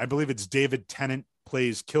 And I believe it's David Tennant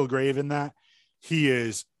plays Kilgrave in that. He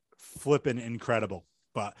is flipping incredible.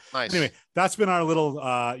 But Nice. anyway, that's been our little,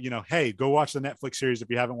 hey, go watch the Netflix series if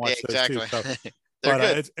you haven't watched Yeah, those exactly. too. So, They're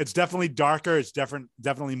but good. it's definitely darker. It's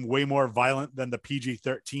definitely way more violent than the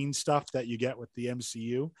PG-13 stuff that you get with the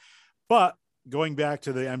MCU. But going back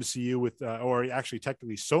to the MCU with, or actually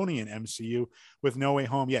technically Sony and MCU with No Way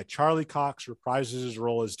Home, yeah, Charlie Cox reprises his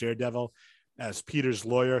role as Daredevil, as Peter's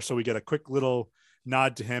lawyer. So we get a quick little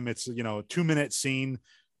nod to him. It's, a 2-minute scene,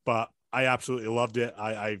 but I absolutely loved it.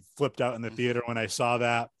 I flipped out in the theater when I saw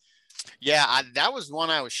that. Yeah, that was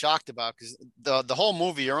one I was shocked about because the whole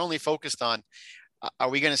movie you're only focused on are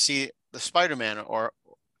we going to see the Spider-Man or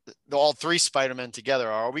all three Spider-Men together?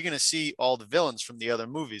 Or are we going to see all the villains from the other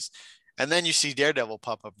movies? And then you see Daredevil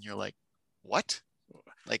pop up and you're like, what?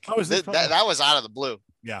 Like How is this that was out of the blue.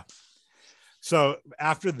 Yeah. So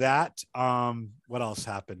after that, what else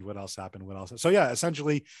happened? So yeah,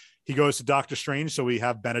 essentially he goes to Doctor Strange. So we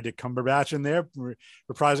have Benedict Cumberbatch in there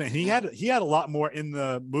reprising. And he had a lot more in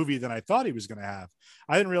the movie than I thought he was going to have.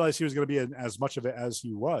 I didn't realize he was going to be in as much of it as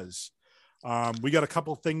he was. We got a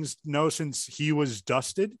couple things to know since he was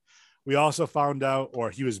dusted. We also found out,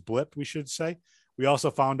 or he was blipped, we should say. We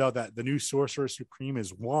also found out that the new Sorcerer Supreme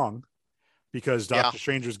is Wong because Doctor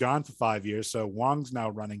Strange was gone for 5 years. So Wong's now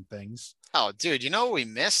running things. Oh, dude, you know what we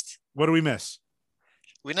missed? What do we miss?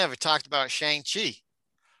 We never talked about Shang-Chi.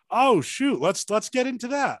 Oh shoot! Let's get into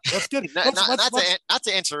that. Let's get Not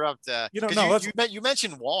to interrupt. You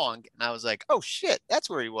mentioned Wong, and I was like, oh shit, that's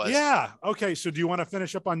where he was. Yeah. Okay. So do you want to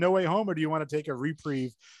finish up on No Way Home, or do you want to take a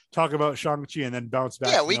reprieve, talk about Shang-Chi, and then bounce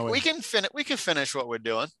back? Yeah, we can finish what we're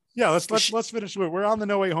doing. Yeah. Let's finish. We're on the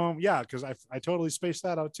No Way Home. Yeah, because I totally spaced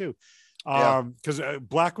that out too. Because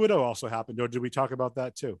Black Widow also happened, or did we talk about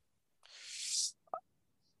that too?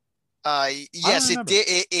 Yes, it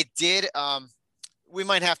did. It did. We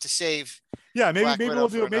might have to save. Yeah, maybe we'll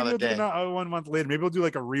do day. 1 month later. Maybe we'll do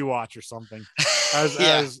like a rewatch or something.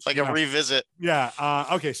 A revisit. Yeah.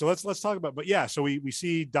 Okay. So let's talk about. But yeah, so we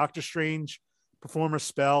see Doctor Strange perform a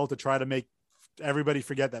spell to try to make everybody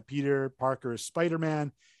forget that Peter Parker is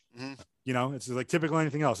Spider-Man. Mm-hmm. It's like typical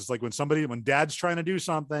anything else. It's like when dad's trying to do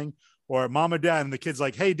something, or mom or dad, and the kid's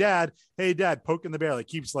like, hey dad, poking the bear, like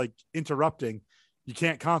keeps like interrupting. You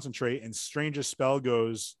can't concentrate, and Strange's spell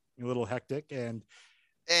goes a little hectic. And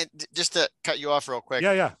just to cut you off real quick.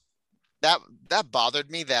 Yeah. That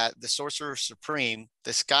bothered me that the Sorcerer Supreme,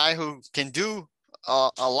 this guy who can do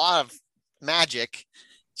a lot of magic,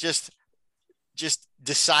 just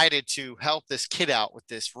decided to help this kid out with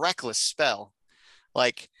this reckless spell.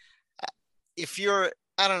 Like if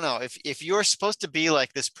you're supposed to be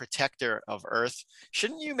like this protector of Earth,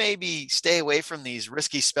 shouldn't you maybe stay away from these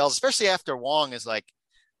risky spells, especially after Wong is like,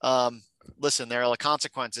 listen, there are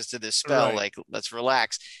consequences to this spell. Right. Like, let's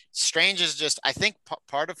relax. Strange is just, I think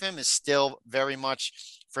part of him is still very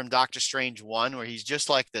much from Doctor Strange 1, where he's just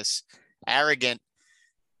like this arrogant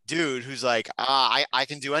dude who's like, I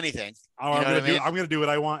can do anything. I'm going to do what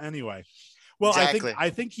I want anyway. Well, exactly.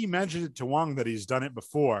 I think he mentioned it to Wong that he's done it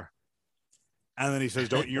before. And then he says,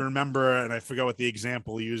 don't you remember? And I forgot what the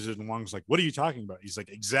example he uses. And Wong's like, what are you talking about? He's like,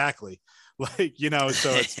 exactly. Like,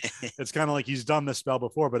 so it's kind of like he's done this spell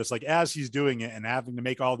before, but it's like, as he's doing it and having to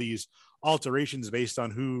make all these alterations based on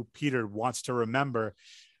who Peter wants to remember.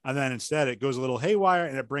 And then instead it goes a little haywire,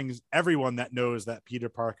 and it brings everyone that knows that Peter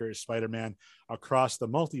Parker is Spider-Man across the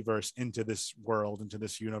multiverse into this world, into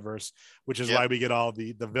this universe, which is why we get all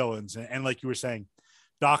the villains. And like you were saying,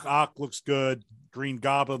 Doc Ock looks good. Green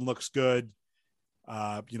Goblin looks good.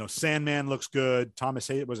 Sandman looks good. Thomas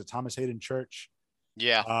Hayden Church?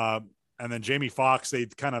 Yeah. And then Jamie Foxx, they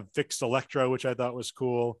kind of fixed Electro, which I thought was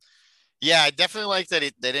cool. Yeah, I definitely like that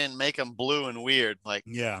they didn't make him blue and weird, like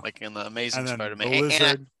in the Amazing Spider-Man. The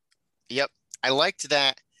Lizard. Yep, I liked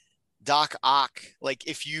that Doc Ock, like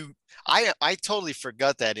if you, I totally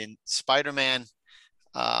forgot that in Spider-Man,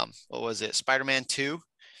 what was it? Spider-Man 2,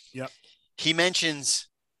 Yep. he mentions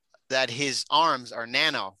that his arms are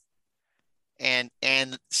nano. And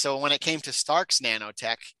so when it came to Stark's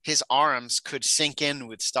nanotech, his arms could sink in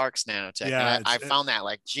with Stark's nanotech. Yeah, And I found that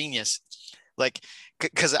like genius. Like,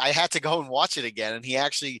 because I had to go and watch it again, and he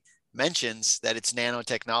actually mentions that it's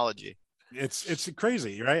nanotechnology. it's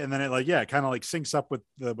crazy, right? And then it like, yeah, it kind of like syncs up with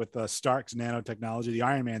the Stark's nanotechnology, the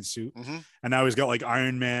Iron Man suit. Mm-hmm. And now he's got like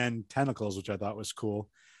Iron Man tentacles, which I thought was cool.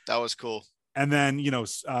 That was cool. And then, you know,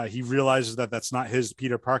 he realizes that that's not his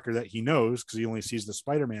Peter Parker that he knows, because he only sees the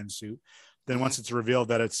Spider-Man suit. Then once it's revealed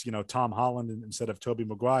that it's, you know, Tom Holland instead of Tobey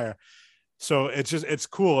Maguire. So it's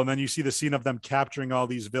cool. And then you see the scene of them capturing all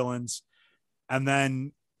these villains. And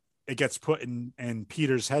then it gets put in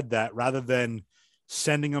Peter's head that rather than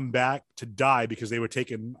sending them back to die, because they were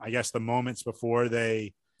taken, I guess, the moments before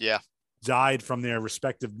they died from their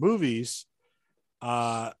respective movies,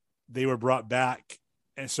 they were brought back.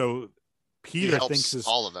 And so Peter thinks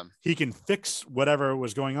all of them. He can fix whatever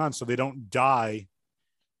was going on so they don't die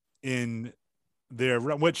in their,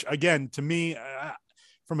 which again, to me,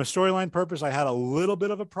 from a storyline purpose, I had a little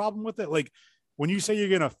bit of a problem with it. Like, when you say you're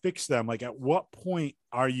going to fix them, like at what point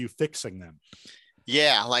are you fixing them?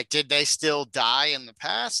 Yeah. Like, did they still die in the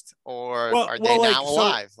past, or are they now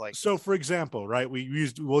alive? So for example, right,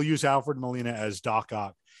 we'll use Alfred Molina as Doc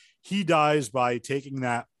Ock. He dies by taking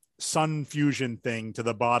that sun fusion thing to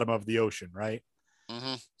the bottom of the ocean, right?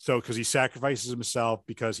 Mm-hmm. So, because he sacrifices himself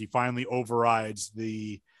because he finally overrides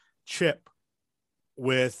the chip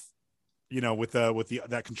with, you know, with the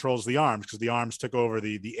that controls the arms, because the arms took over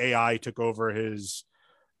the AI took over his,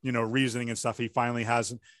 you know, reasoning and stuff. He finally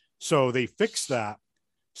has. So they fixed that.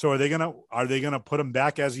 So are they gonna put him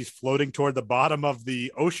back as he's floating toward the bottom of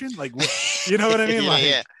the ocean? Like, you know what I mean?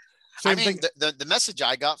 Yeah. Same I mean, thing. the message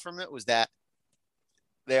I got from it was that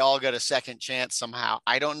they all got a second chance somehow.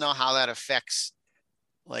 I don't know how that affects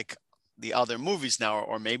like the other movies now,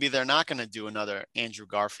 or maybe they're not going to do another Andrew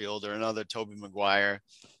Garfield or another Tobey Maguire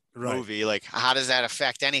movie. Like, how does that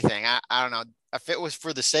affect anything? I don't know. If it was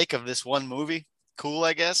for the sake of this one movie, cool,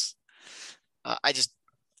 I guess. I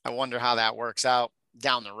wonder how that works out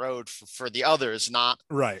down the road for the others, not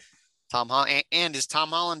right. Tom Holland. And is Tom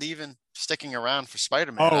Holland even sticking around for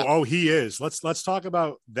Spider-Man? Oh, he is. Let's talk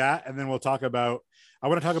about that, and then we'll talk about. I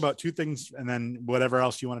want to talk about two things, and then whatever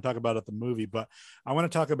else you want to talk about at the movie. But I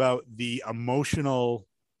want to talk about the emotional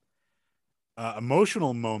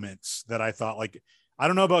moments that I thought, like, I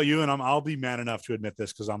don't know about you, and I'll be man enough to admit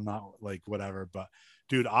this because I'm not like whatever, but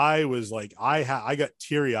dude, I was like, I got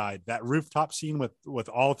teary eyed. That rooftop scene with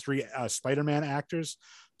all three Spider-Man actors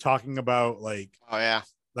talking about like, oh yeah,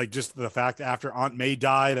 like just the fact after Aunt May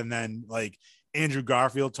died, and then like Andrew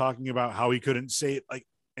Garfield talking about how he couldn't say it, like,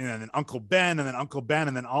 and then Uncle Ben, and then Uncle Ben,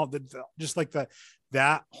 and then all the just like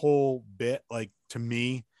that whole bit, like, to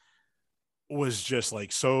me was just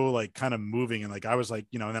like so like kind of moving. And like I was like,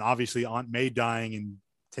 you know, and then obviously Aunt May dying and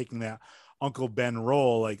taking that Uncle Ben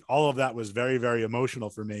role, like all of that was very, very emotional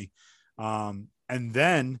for me. And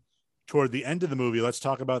then toward the end of the movie, let's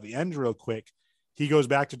talk about the end real quick. He goes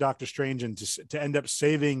back to Doctor Strange, and to end up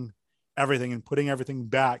saving everything and putting everything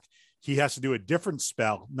back, he has to do a different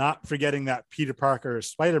spell, not forgetting that Peter Parker is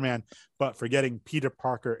Spider-Man, but forgetting Peter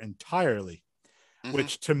Parker entirely,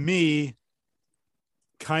 which to me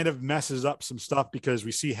kind of messes up some stuff, because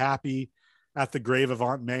we see Happy at the grave of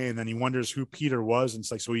Aunt May, and then he wonders who Peter was. And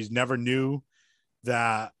it's like, so he's never knew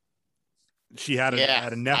that she had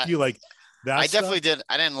a nephew. Like that. I definitely did.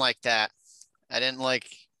 I didn't like that. I didn't like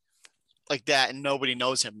that. And nobody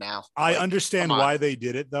knows him now. I understand why they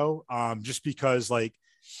did it though. Just because like,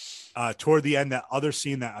 toward the end, that other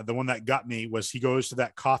scene, that the one that got me, was he goes to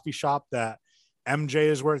that coffee shop that MJ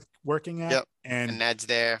is working at, and Ned's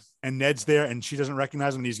there, and she doesn't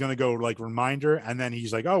recognize him, and he's going to go like remind her, and then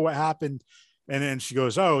he's like, oh, what happened? And then she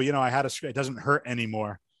goes, oh, you know, I had it doesn't hurt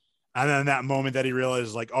anymore. And then that moment that he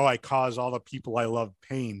realizes, like, oh, I caused all the people I love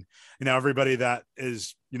pain. You know, everybody that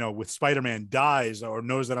is, you know, with Spider-Man dies, or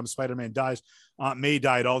knows that I'm Spider-Man dies. Aunt May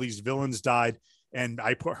died. All these villains died. And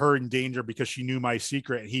I put her in danger because she knew my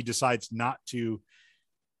secret. And he decides not to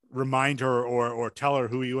remind her or tell her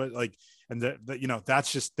who he was. Like, and you know,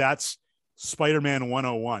 that's Spider-Man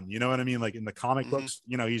 101. You know what I mean? Like in the comic books,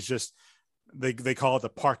 you know, he's just, they call it the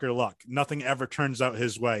Parker luck. Nothing ever turns out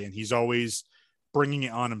his way. And he's always bringing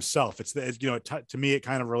it on himself. It's you know, to me, it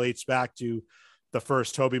kind of relates back to the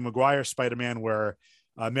first Tobey Maguire Spider-Man, where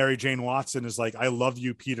Mary Jane Watson is like, I love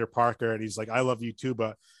you, Peter Parker. And he's like, I love you too,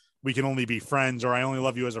 but we can only be friends, or I only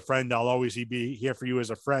love you as a friend. I'll always be here for you as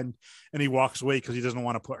a friend. And he walks away because he doesn't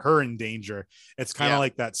want to put her in danger. It's kind of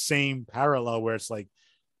like that same parallel where it's like,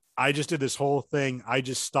 I just did this whole thing. I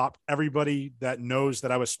just stopped everybody that knows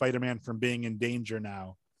that I was Spider-Man from being in danger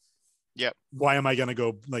now. Yep. Why am I going to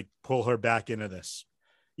go like pull her back into this?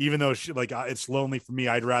 Even though she, like, it's lonely for me,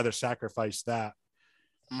 I'd rather sacrifice that.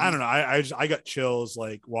 I don't know. I got chills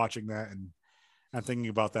like watching that and I'm thinking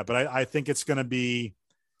about that, but I think it's going to be,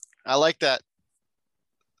 I like that.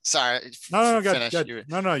 Sorry. No, good.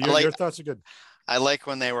 No, your thoughts are good. I like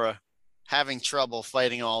when they were having trouble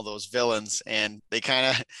fighting all those villains, and they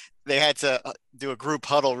had to do a group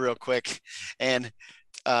huddle real quick. And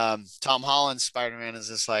Tom Holland's Spider-Man is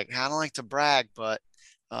just like, I don't like to brag, but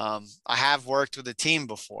I have worked with a team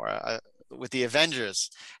before, with the Avengers.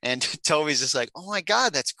 And Toby's just like, oh my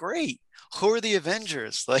God, that's great. Who are the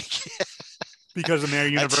Avengers? Like, because in their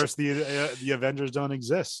universe, the Avengers don't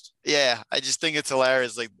exist. Yeah, I just think it's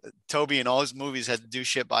hilarious. Like, Toby in all his movies had to do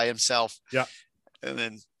shit by himself. Yeah. And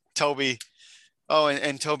then Toby,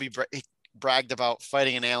 and Toby bragged about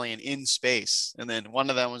fighting an alien in space. And then one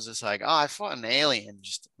of them was just like, oh, I fought an alien,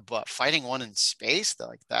 but fighting one in space? They're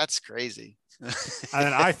like, that's crazy. And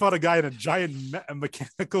then I fought a guy in a giant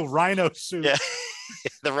mechanical rhino suit. Yeah.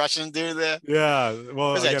 The Russian dude there. Yeah.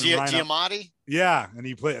 Well, was that Giamatti? Yeah, and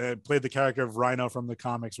he played the character of Rhino from the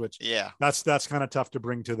comics, which that's kind of tough to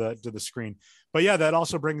bring to the screen. But yeah, that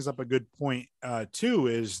also brings up a good point too,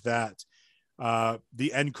 is that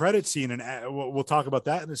the end credit scene, and we'll talk about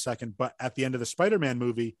that in a second. But at the end of the Spider-Man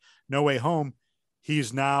movie, No Way Home,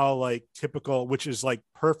 he's now like typical, which is like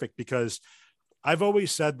perfect, because I've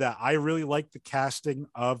always said that I really like the casting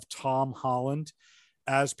of Tom Holland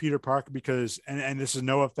as Peter Parker, because, and this is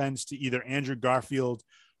no offense to either Andrew Garfield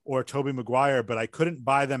or Tobey Maguire, but I couldn't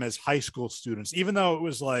buy them as high school students, even though it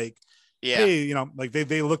was like, hey, you know, like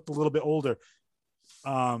they looked a little bit older.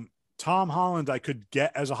 Tom Holland, I could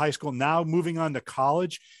get as a high school. Now moving on to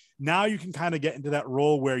college, now you can kind of get into that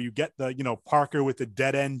role where you get the, you know, Parker with the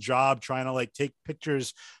dead end job, trying to like take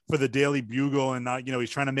pictures for the Daily Bugle, and you know, he's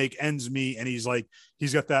trying to make ends meet, and he's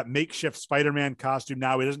got that makeshift Spider-Man costume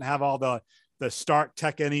now. He doesn't have all the Stark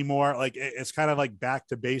tech anymore. Like, it's kind of like back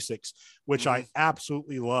to basics, which I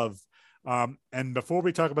absolutely love. And before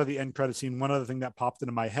we talk about the end credit scene, one other thing that popped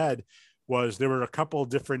into my head was there were a couple of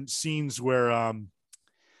different scenes where,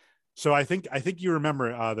 so I think you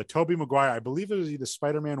remember the Tobey Maguire, I believe it was either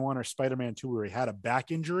Spider-Man 1 or Spider-Man 2, where he had a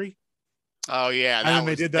back injury. Oh yeah.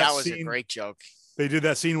 They did that was a great joke. They did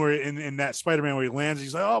that scene where in that Spider-Man where he lands,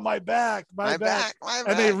 he's like, oh, my back.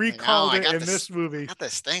 And they recalled it in this movie. I got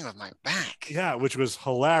this thing with my back. Yeah, which was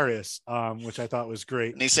hilarious, which I thought was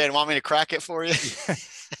great. And he said, want me to crack it for you?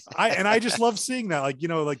 I just love seeing that, like, you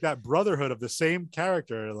know, like that brotherhood of the same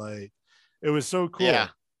character. Like, it was so cool. Yeah,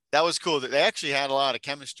 that was cool. They actually had a lot of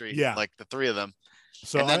chemistry. Yeah. Like the three of them.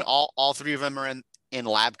 So and then all three of them are in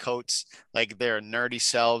lab coats, like their nerdy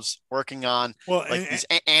selves, working on these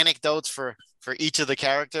anecdotes for each of the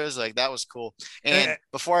characters. Like, that was cool. And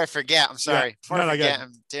before I forget, I'm sorry,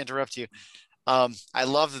 to interrupt you. I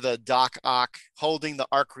love the Doc Ock holding the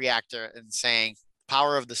arc reactor and saying,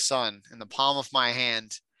 power of the sun in the palm of my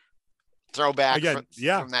hand. Throwback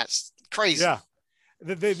from that. Crazy. Yeah.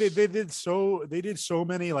 They did so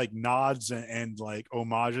many like nods and like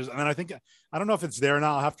homages. And then I don't know if it's there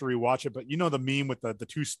now. I'll have to rewatch it, but you know, the meme with the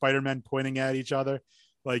two Spider-Men pointing at each other.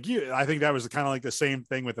 Like, I think that was kind of like the same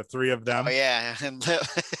thing with the three of them. Oh yeah.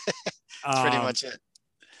 That's pretty much it.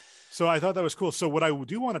 So I thought that was cool. So what I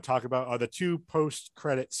do want to talk about are the two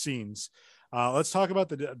post-credit scenes. Let's talk about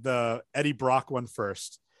the Eddie Brock one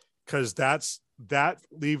first, because that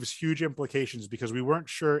leaves huge implications, because we weren't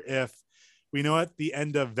sure if, we know at the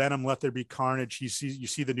end of Venom, Let There Be Carnage, you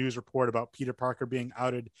see the news report about Peter Parker being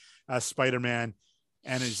outed as Spider-Man.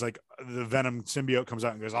 And he's like, the Venom symbiote comes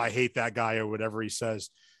out and goes, I hate that guy, or whatever he says.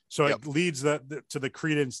 So it leads to the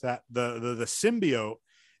credence that the symbiote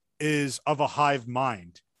is of a hive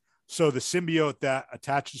mind. So the symbiote that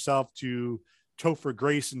attached itself to Topher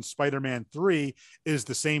Grace in Spider-Man 3 is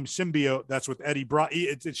the same symbiote that's with Eddie Brock.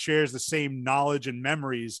 It shares the same knowledge and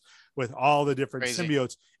memories with all the different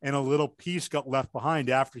symbiotes, and a little piece got left behind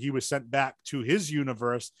after he was sent back to his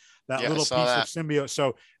universe, that little piece of symbiote.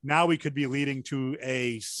 So now we could be leading to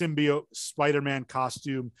a symbiote Spider-Man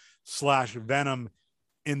costume / Venom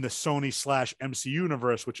in the Sony / MC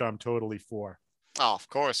universe, which I'm totally for. Oh, of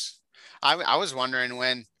course. I was wondering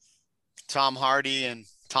when Tom Hardy and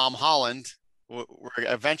Tom Holland were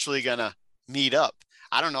eventually going to meet up.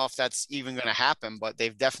 I don't know if that's even going to happen, but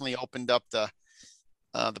they've definitely opened up the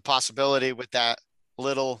possibility with that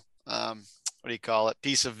little,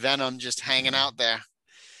 piece of Venom just hanging out there.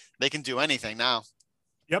 they can do anything now.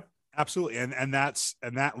 Yep, absolutely. And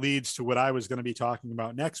that leads to what I was going to be talking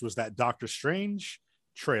about next, was that Doctor Strange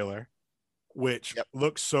trailer, which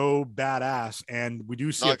looks so badass. And we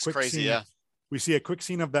do see a quick crazy, scene. yeah. We see a quick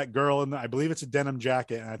scene of that girl, and I believe it's a denim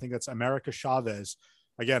jacket, and I think that's America Chavez.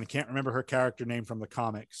 Again, I can't remember her character name from the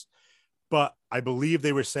comics, but I believe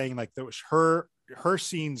they were saying like that was her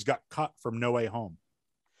scenes got cut from No Way Home.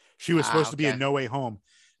 She was supposed to be in No Way Home.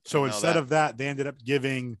 So instead of that, they ended up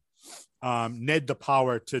giving Ned the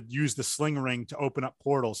power to use the sling ring to open up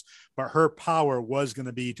portals, but her power was going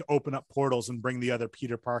to be to open up portals and bring the other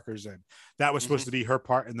Peter Parkers in. That was supposed to be her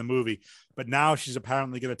part in the movie, but now she's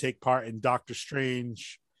apparently going to take part in Doctor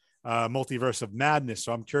Strange Multiverse of Madness.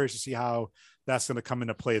 So I'm curious to see how that's going to come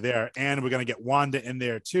into play there. And we're going to get Wanda in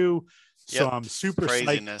there too. So I'm super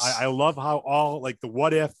psyched. I love how all like the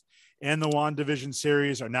What If and the WandaVision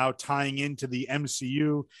series are now tying into the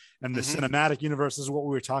MCU and the cinematic universe. This is what we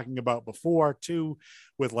were talking about before too,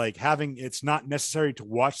 with like having, it's not necessary to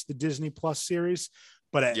watch the Disney Plus series,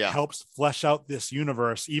 but it helps flesh out this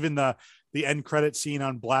universe. Even the end credit scene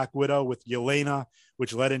on Black Widow with Yelena,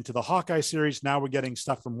 which led into the Hawkeye series. Now we're getting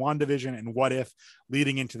stuff from WandaVision and What If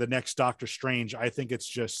leading into the next Doctor Strange. I think it's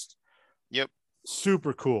just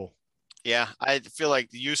super cool. Yeah. I feel like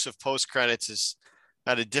the use of post credits is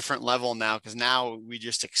at a different level now, because now we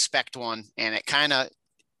just expect one, and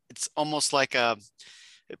it's almost like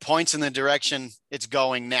it points in the direction it's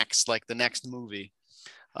going next, like the next movie.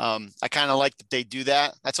 I kind of like that they do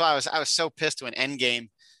that. That's why I was so pissed when Endgame,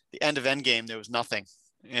 the end of Endgame, there was nothing.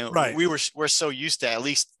 Right. We're so used to at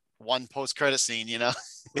least one post credit scene,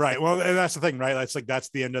 Right. Well, and that's the thing, right? It's like that's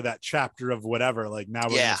the end of that chapter of whatever. Like now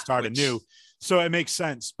we're gonna start anew. So it makes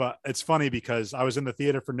sense. But it's funny because I was in the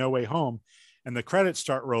theater for No Way Home, and the credits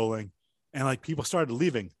start rolling, and like people started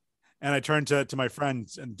leaving. And I turned to my friend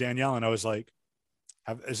and Danielle, and I was like,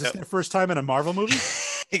 is this their first time in a Marvel movie?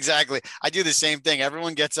 Exactly. I do the same thing.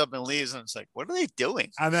 Everyone gets up and leaves, and it's like, what are they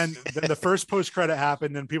doing? And then the first post credit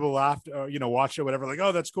happened, and people laughed, watched it, whatever, like,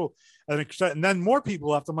 oh, that's cool. And then more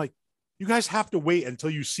people left. I'm like, you guys have to wait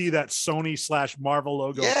until you see that Sony/Marvel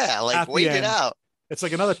logo. Yeah, like wait it out. It's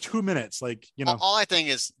like another 2 minutes. Like, all I think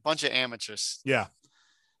is a bunch of amateurs. Yeah.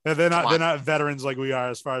 They're not veterans like we are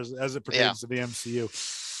as far as it pertains to the MCU.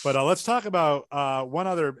 But let's talk about one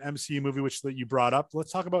other MCU movie, which that you brought up.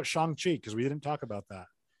 Let's talk about Shang-Chi, because we didn't talk about that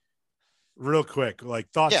real quick. Like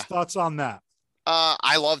thoughts on that.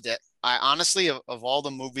 I loved it. I honestly, of all the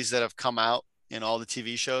movies that have come out in all the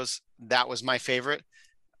TV shows, that was my favorite.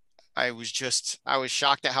 I was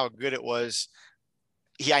shocked at how good it was.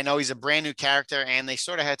 I know he's a brand new character, and they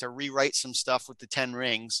sort of had to rewrite some stuff with the 10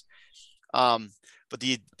 rings. But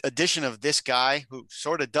the addition of this guy who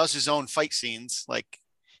sort of does his own fight scenes, like,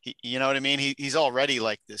 you know what I mean? He's already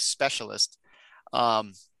like this specialist.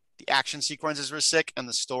 The action sequences were sick, and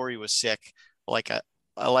the story was sick.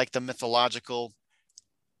 I like the mythological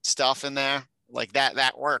stuff in there. Like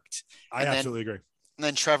that worked. I absolutely agree. And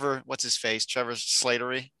then Trevor, what's his face? Trevor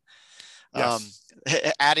Slattery. Yes.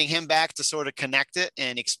 Adding him back to sort of connect it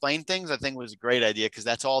and explain things, I think was a great idea, because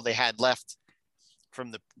that's all they had left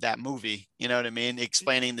from that movie. You know what I mean?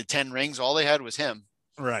 Explaining the 10 rings, all they had was him.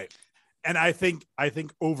 Right. And I think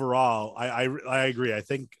overall, I agree. I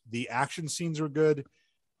think the action scenes were good.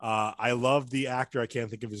 I love the actor. I can't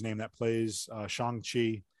think of his name that plays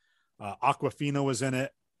Shang-Chi. Aquafina was in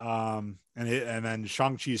it. And then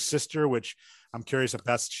Shang-Chi's sister, which I'm curious if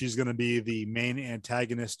she's going to be the main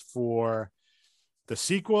antagonist for the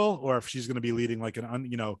sequel, or if she's going to be leading like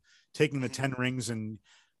taking the 10 rings. And,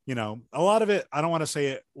 a lot of it, I don't want to say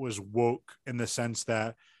it was woke in the sense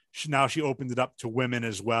that now she opened it up to women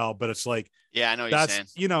as well, but it's like, yeah, I know what you're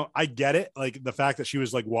saying. I get it. Like the fact that she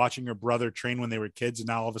was like watching her brother train when they were kids, and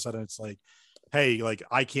now all of a sudden it's like, hey, like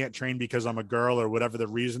I can't train because I'm a girl, or whatever the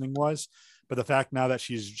reasoning was. But the fact now that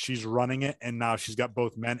she's running it, and now she's got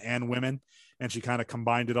both men and women, and she kind of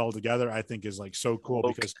combined it all together, I think is like so cool.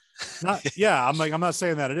 Because I'm not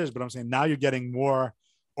saying that it is, but I'm saying now you're getting more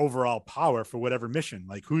overall power for whatever mission.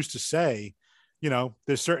 Like who's to say,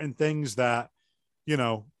 there's certain things that,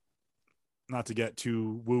 not to get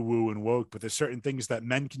too woo woo and woke, but there's certain things that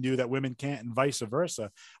men can do that women can't, and vice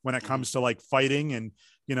versa when it comes to like fighting and,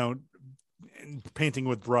 and painting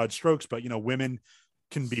with broad strokes. But, women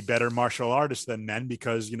can be better martial artists than men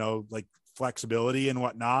because, like flexibility and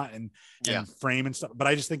whatnot and frame and stuff. But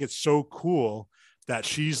I just think it's so cool that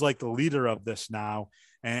she's like the leader of this now.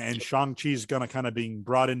 And Shang-Chi's going to kind of being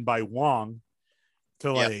brought in by Wong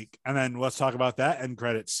to and then let's talk about that end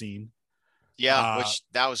credit scene. Yeah. Which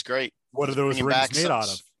that was great. What are those rings made out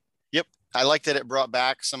of? Yep. I like that it brought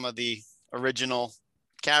back some of the original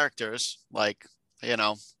characters, like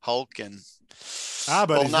Hulk and But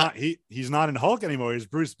well, he's not in Hulk anymore. He's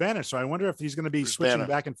Bruce Banner. So I wonder if he's going to be Bruce switching Banner.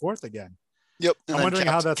 back and forth again. Yep. And I'm then wondering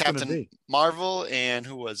how that's going to Captain be. Marvel and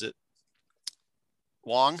who was it?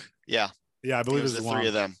 Wong. Yeah. Yeah, I believe It was it's the three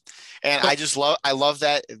of them. And I love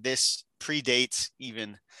that this predates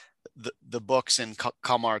even the books in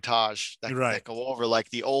Kamartaj that go over like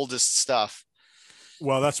the oldest stuff.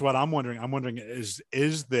 Well, that's what I'm wondering. I'm wondering is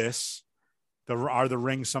this are the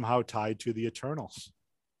rings somehow tied to the Eternals?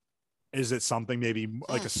 Is it something maybe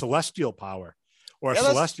like a celestial power or a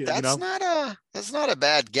celestial? That's not a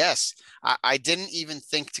bad guess. I didn't even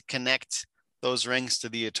think to connect those rings to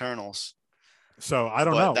the Eternals. So I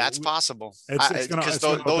don't know. That's possible.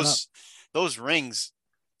 Because those rings,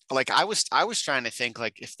 like I was trying to think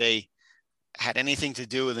like if they had anything to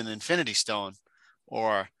do with an Infinity Stone,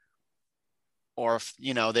 or if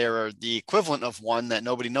they were the equivalent of one that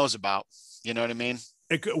nobody knows about. You know what I mean?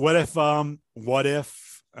 What if no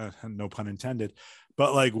pun intended,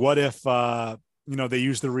 but like what if they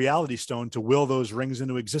use the Reality Stone to will those rings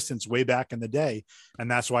into existence way back in the day, and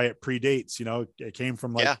that's why it predates. It came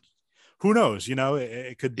from like. Yeah. Who knows?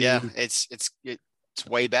 It could be. Yeah, it's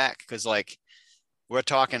way back because like we're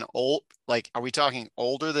talking old. Like, are we talking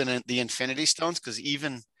older than the Infinity Stones? Because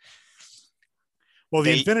the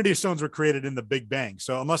Infinity Stones were created in the Big Bang.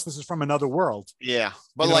 So unless this is from another world. Yeah,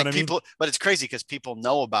 but but it's crazy because people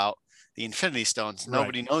know about the Infinity Stones.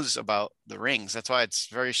 Nobody knows about the rings. That's why it's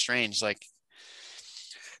very strange. Like,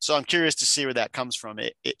 so I'm curious to see where that comes from.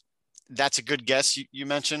 That's a good guess you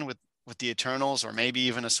mentioned with the Eternals, or maybe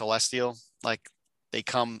even a Celestial, like they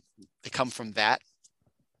come from that.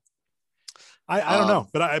 I don't know,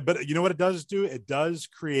 but you know what it does do? It does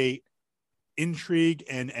create intrigue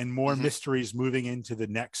and more mysteries moving into the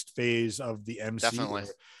next phase of the MCU. Definitely.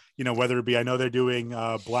 Whether it be, I know they're doing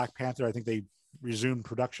Black Panther. I think they resumed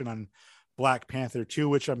production on Black Panther 2,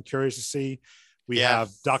 which I'm curious to see. We have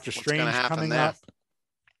Doctor Strange coming up.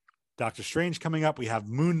 Doctor Strange coming up. We have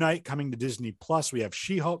Moon Knight coming to Disney Plus. We have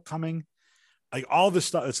She-Hulk coming. Like all this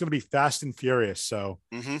stuff, it's going to be Fast and Furious. So,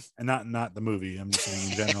 and not the movie. I'm just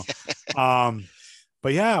saying in general.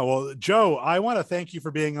 But yeah, well, Joe, I want to thank you for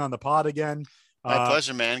being on the pod again. My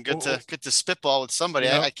pleasure, man. Good to spitball with somebody.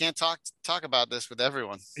 I can't talk about this with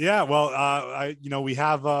everyone. Yeah, well, we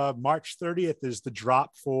have March 30th is the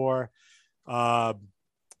drop for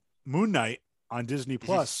Moon Knight on Disney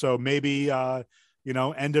Plus. So maybe end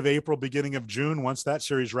of April, beginning of June, once that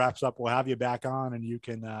series wraps up, we'll have you back on and you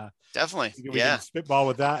can definitely can spitball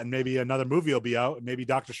with that, and maybe another movie will be out, and maybe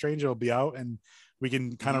Doctor Strange will be out, and we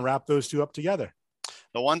can kind of wrap those two up together.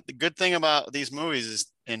 The good thing about these movies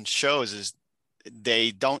and shows is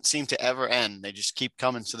they don't seem to ever end. They just keep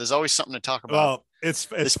coming. So there's always something to talk about. Well, it's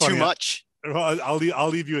too much. Well, I'll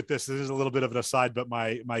leave you with this. This is a little bit of an aside, but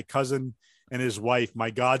my cousin and his wife,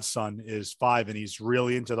 my godson, is 5, and he's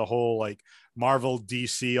really into the whole like Marvel,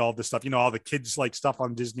 DC, all this stuff. All the kids like stuff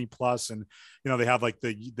on Disney Plus, and they have like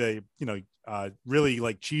the really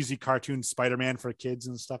like cheesy cartoon Spider-Man for kids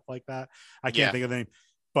and stuff like that. I can't think of the name,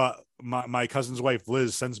 but my cousin's wife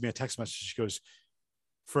Liz sends me a text message. She goes,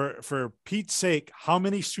 for Pete's sake, how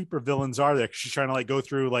many supervillains are there? 'Cause she's trying to like go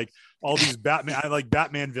through like all these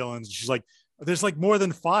Batman villains. She's like, there's like more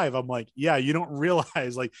than 5. I'm like, yeah, you don't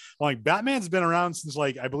realize like Batman's been around since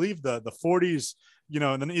like, I believe the 40s,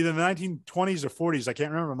 and then either the 1920s or 40s. I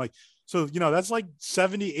can't remember. I'm like, so, that's like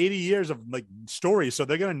 70, 80 years of like stories. So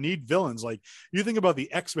they're going to need villains. Like you think about the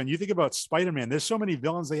X-Men, you think about Spider-Man, there's so many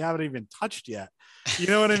villains they haven't even touched yet. You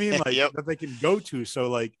know what I mean? Like that they can go to. So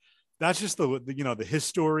like, that's just the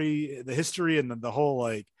history and the whole,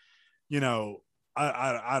 like,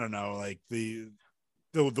 I don't know, like the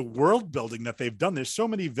world building that they've done. There's so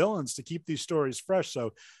many villains to keep these stories fresh.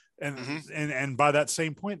 So, and by that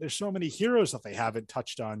same point, there's so many heroes that they haven't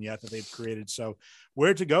touched on yet that they've created. So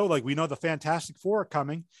where to go? Like we know the Fantastic Four are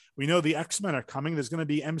coming. We know the X-Men are coming. There's going to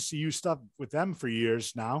be MCU stuff with them for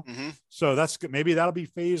years now. So that's good. Maybe that'll be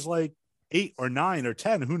phase like 8 or 9 or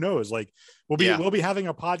 10. Who knows? Like we'll be having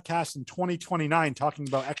a podcast in 2029 talking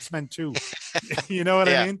about X-Men 2. You know what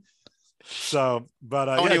I mean? So, but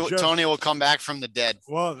Tony will come back from the dead.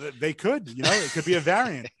 Well, they could, it could be a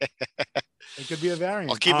variant. It could be a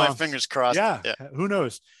variant. I'll keep my fingers crossed. Yeah. Who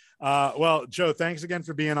knows? Well, Joe, thanks again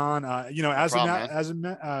for being on. As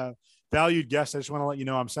a valued guest, I just want to let you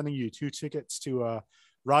know I'm sending you 2 tickets to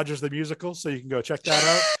Rogers the Musical, so you can go check that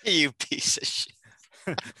out. You piece of shit.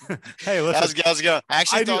 Hey, listen. How's it going? I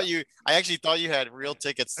actually thought you had real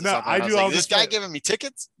tickets. To no, I do. All this guy giving me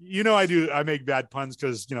tickets. I do. I make bad puns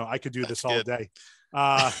because I could do this all day.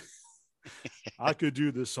 I could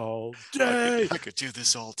do this all day. I could do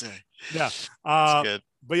this all day. Yeah. That's good.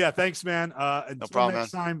 But yeah, thanks, man. Until problem,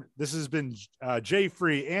 next time, this has been Jay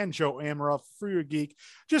Free and Joe Amaroff, Free Your Geek.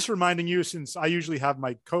 Just reminding you, since I usually have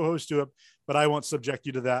my co-host do it, but I won't subject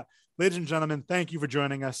you to that. Ladies and gentlemen, thank you for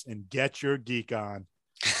joining us, and get your geek on.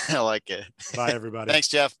 I like it. Bye, everybody. Thanks,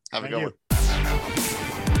 Jeff. Have Thank a good you. one.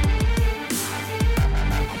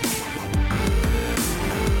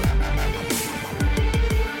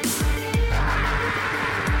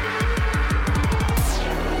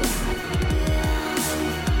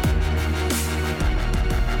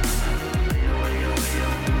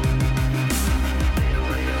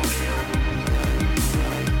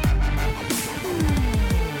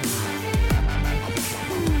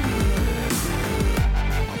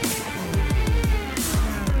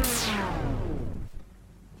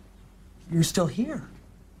 You're still here.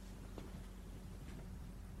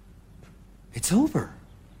 It's over.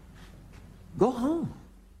 Go home.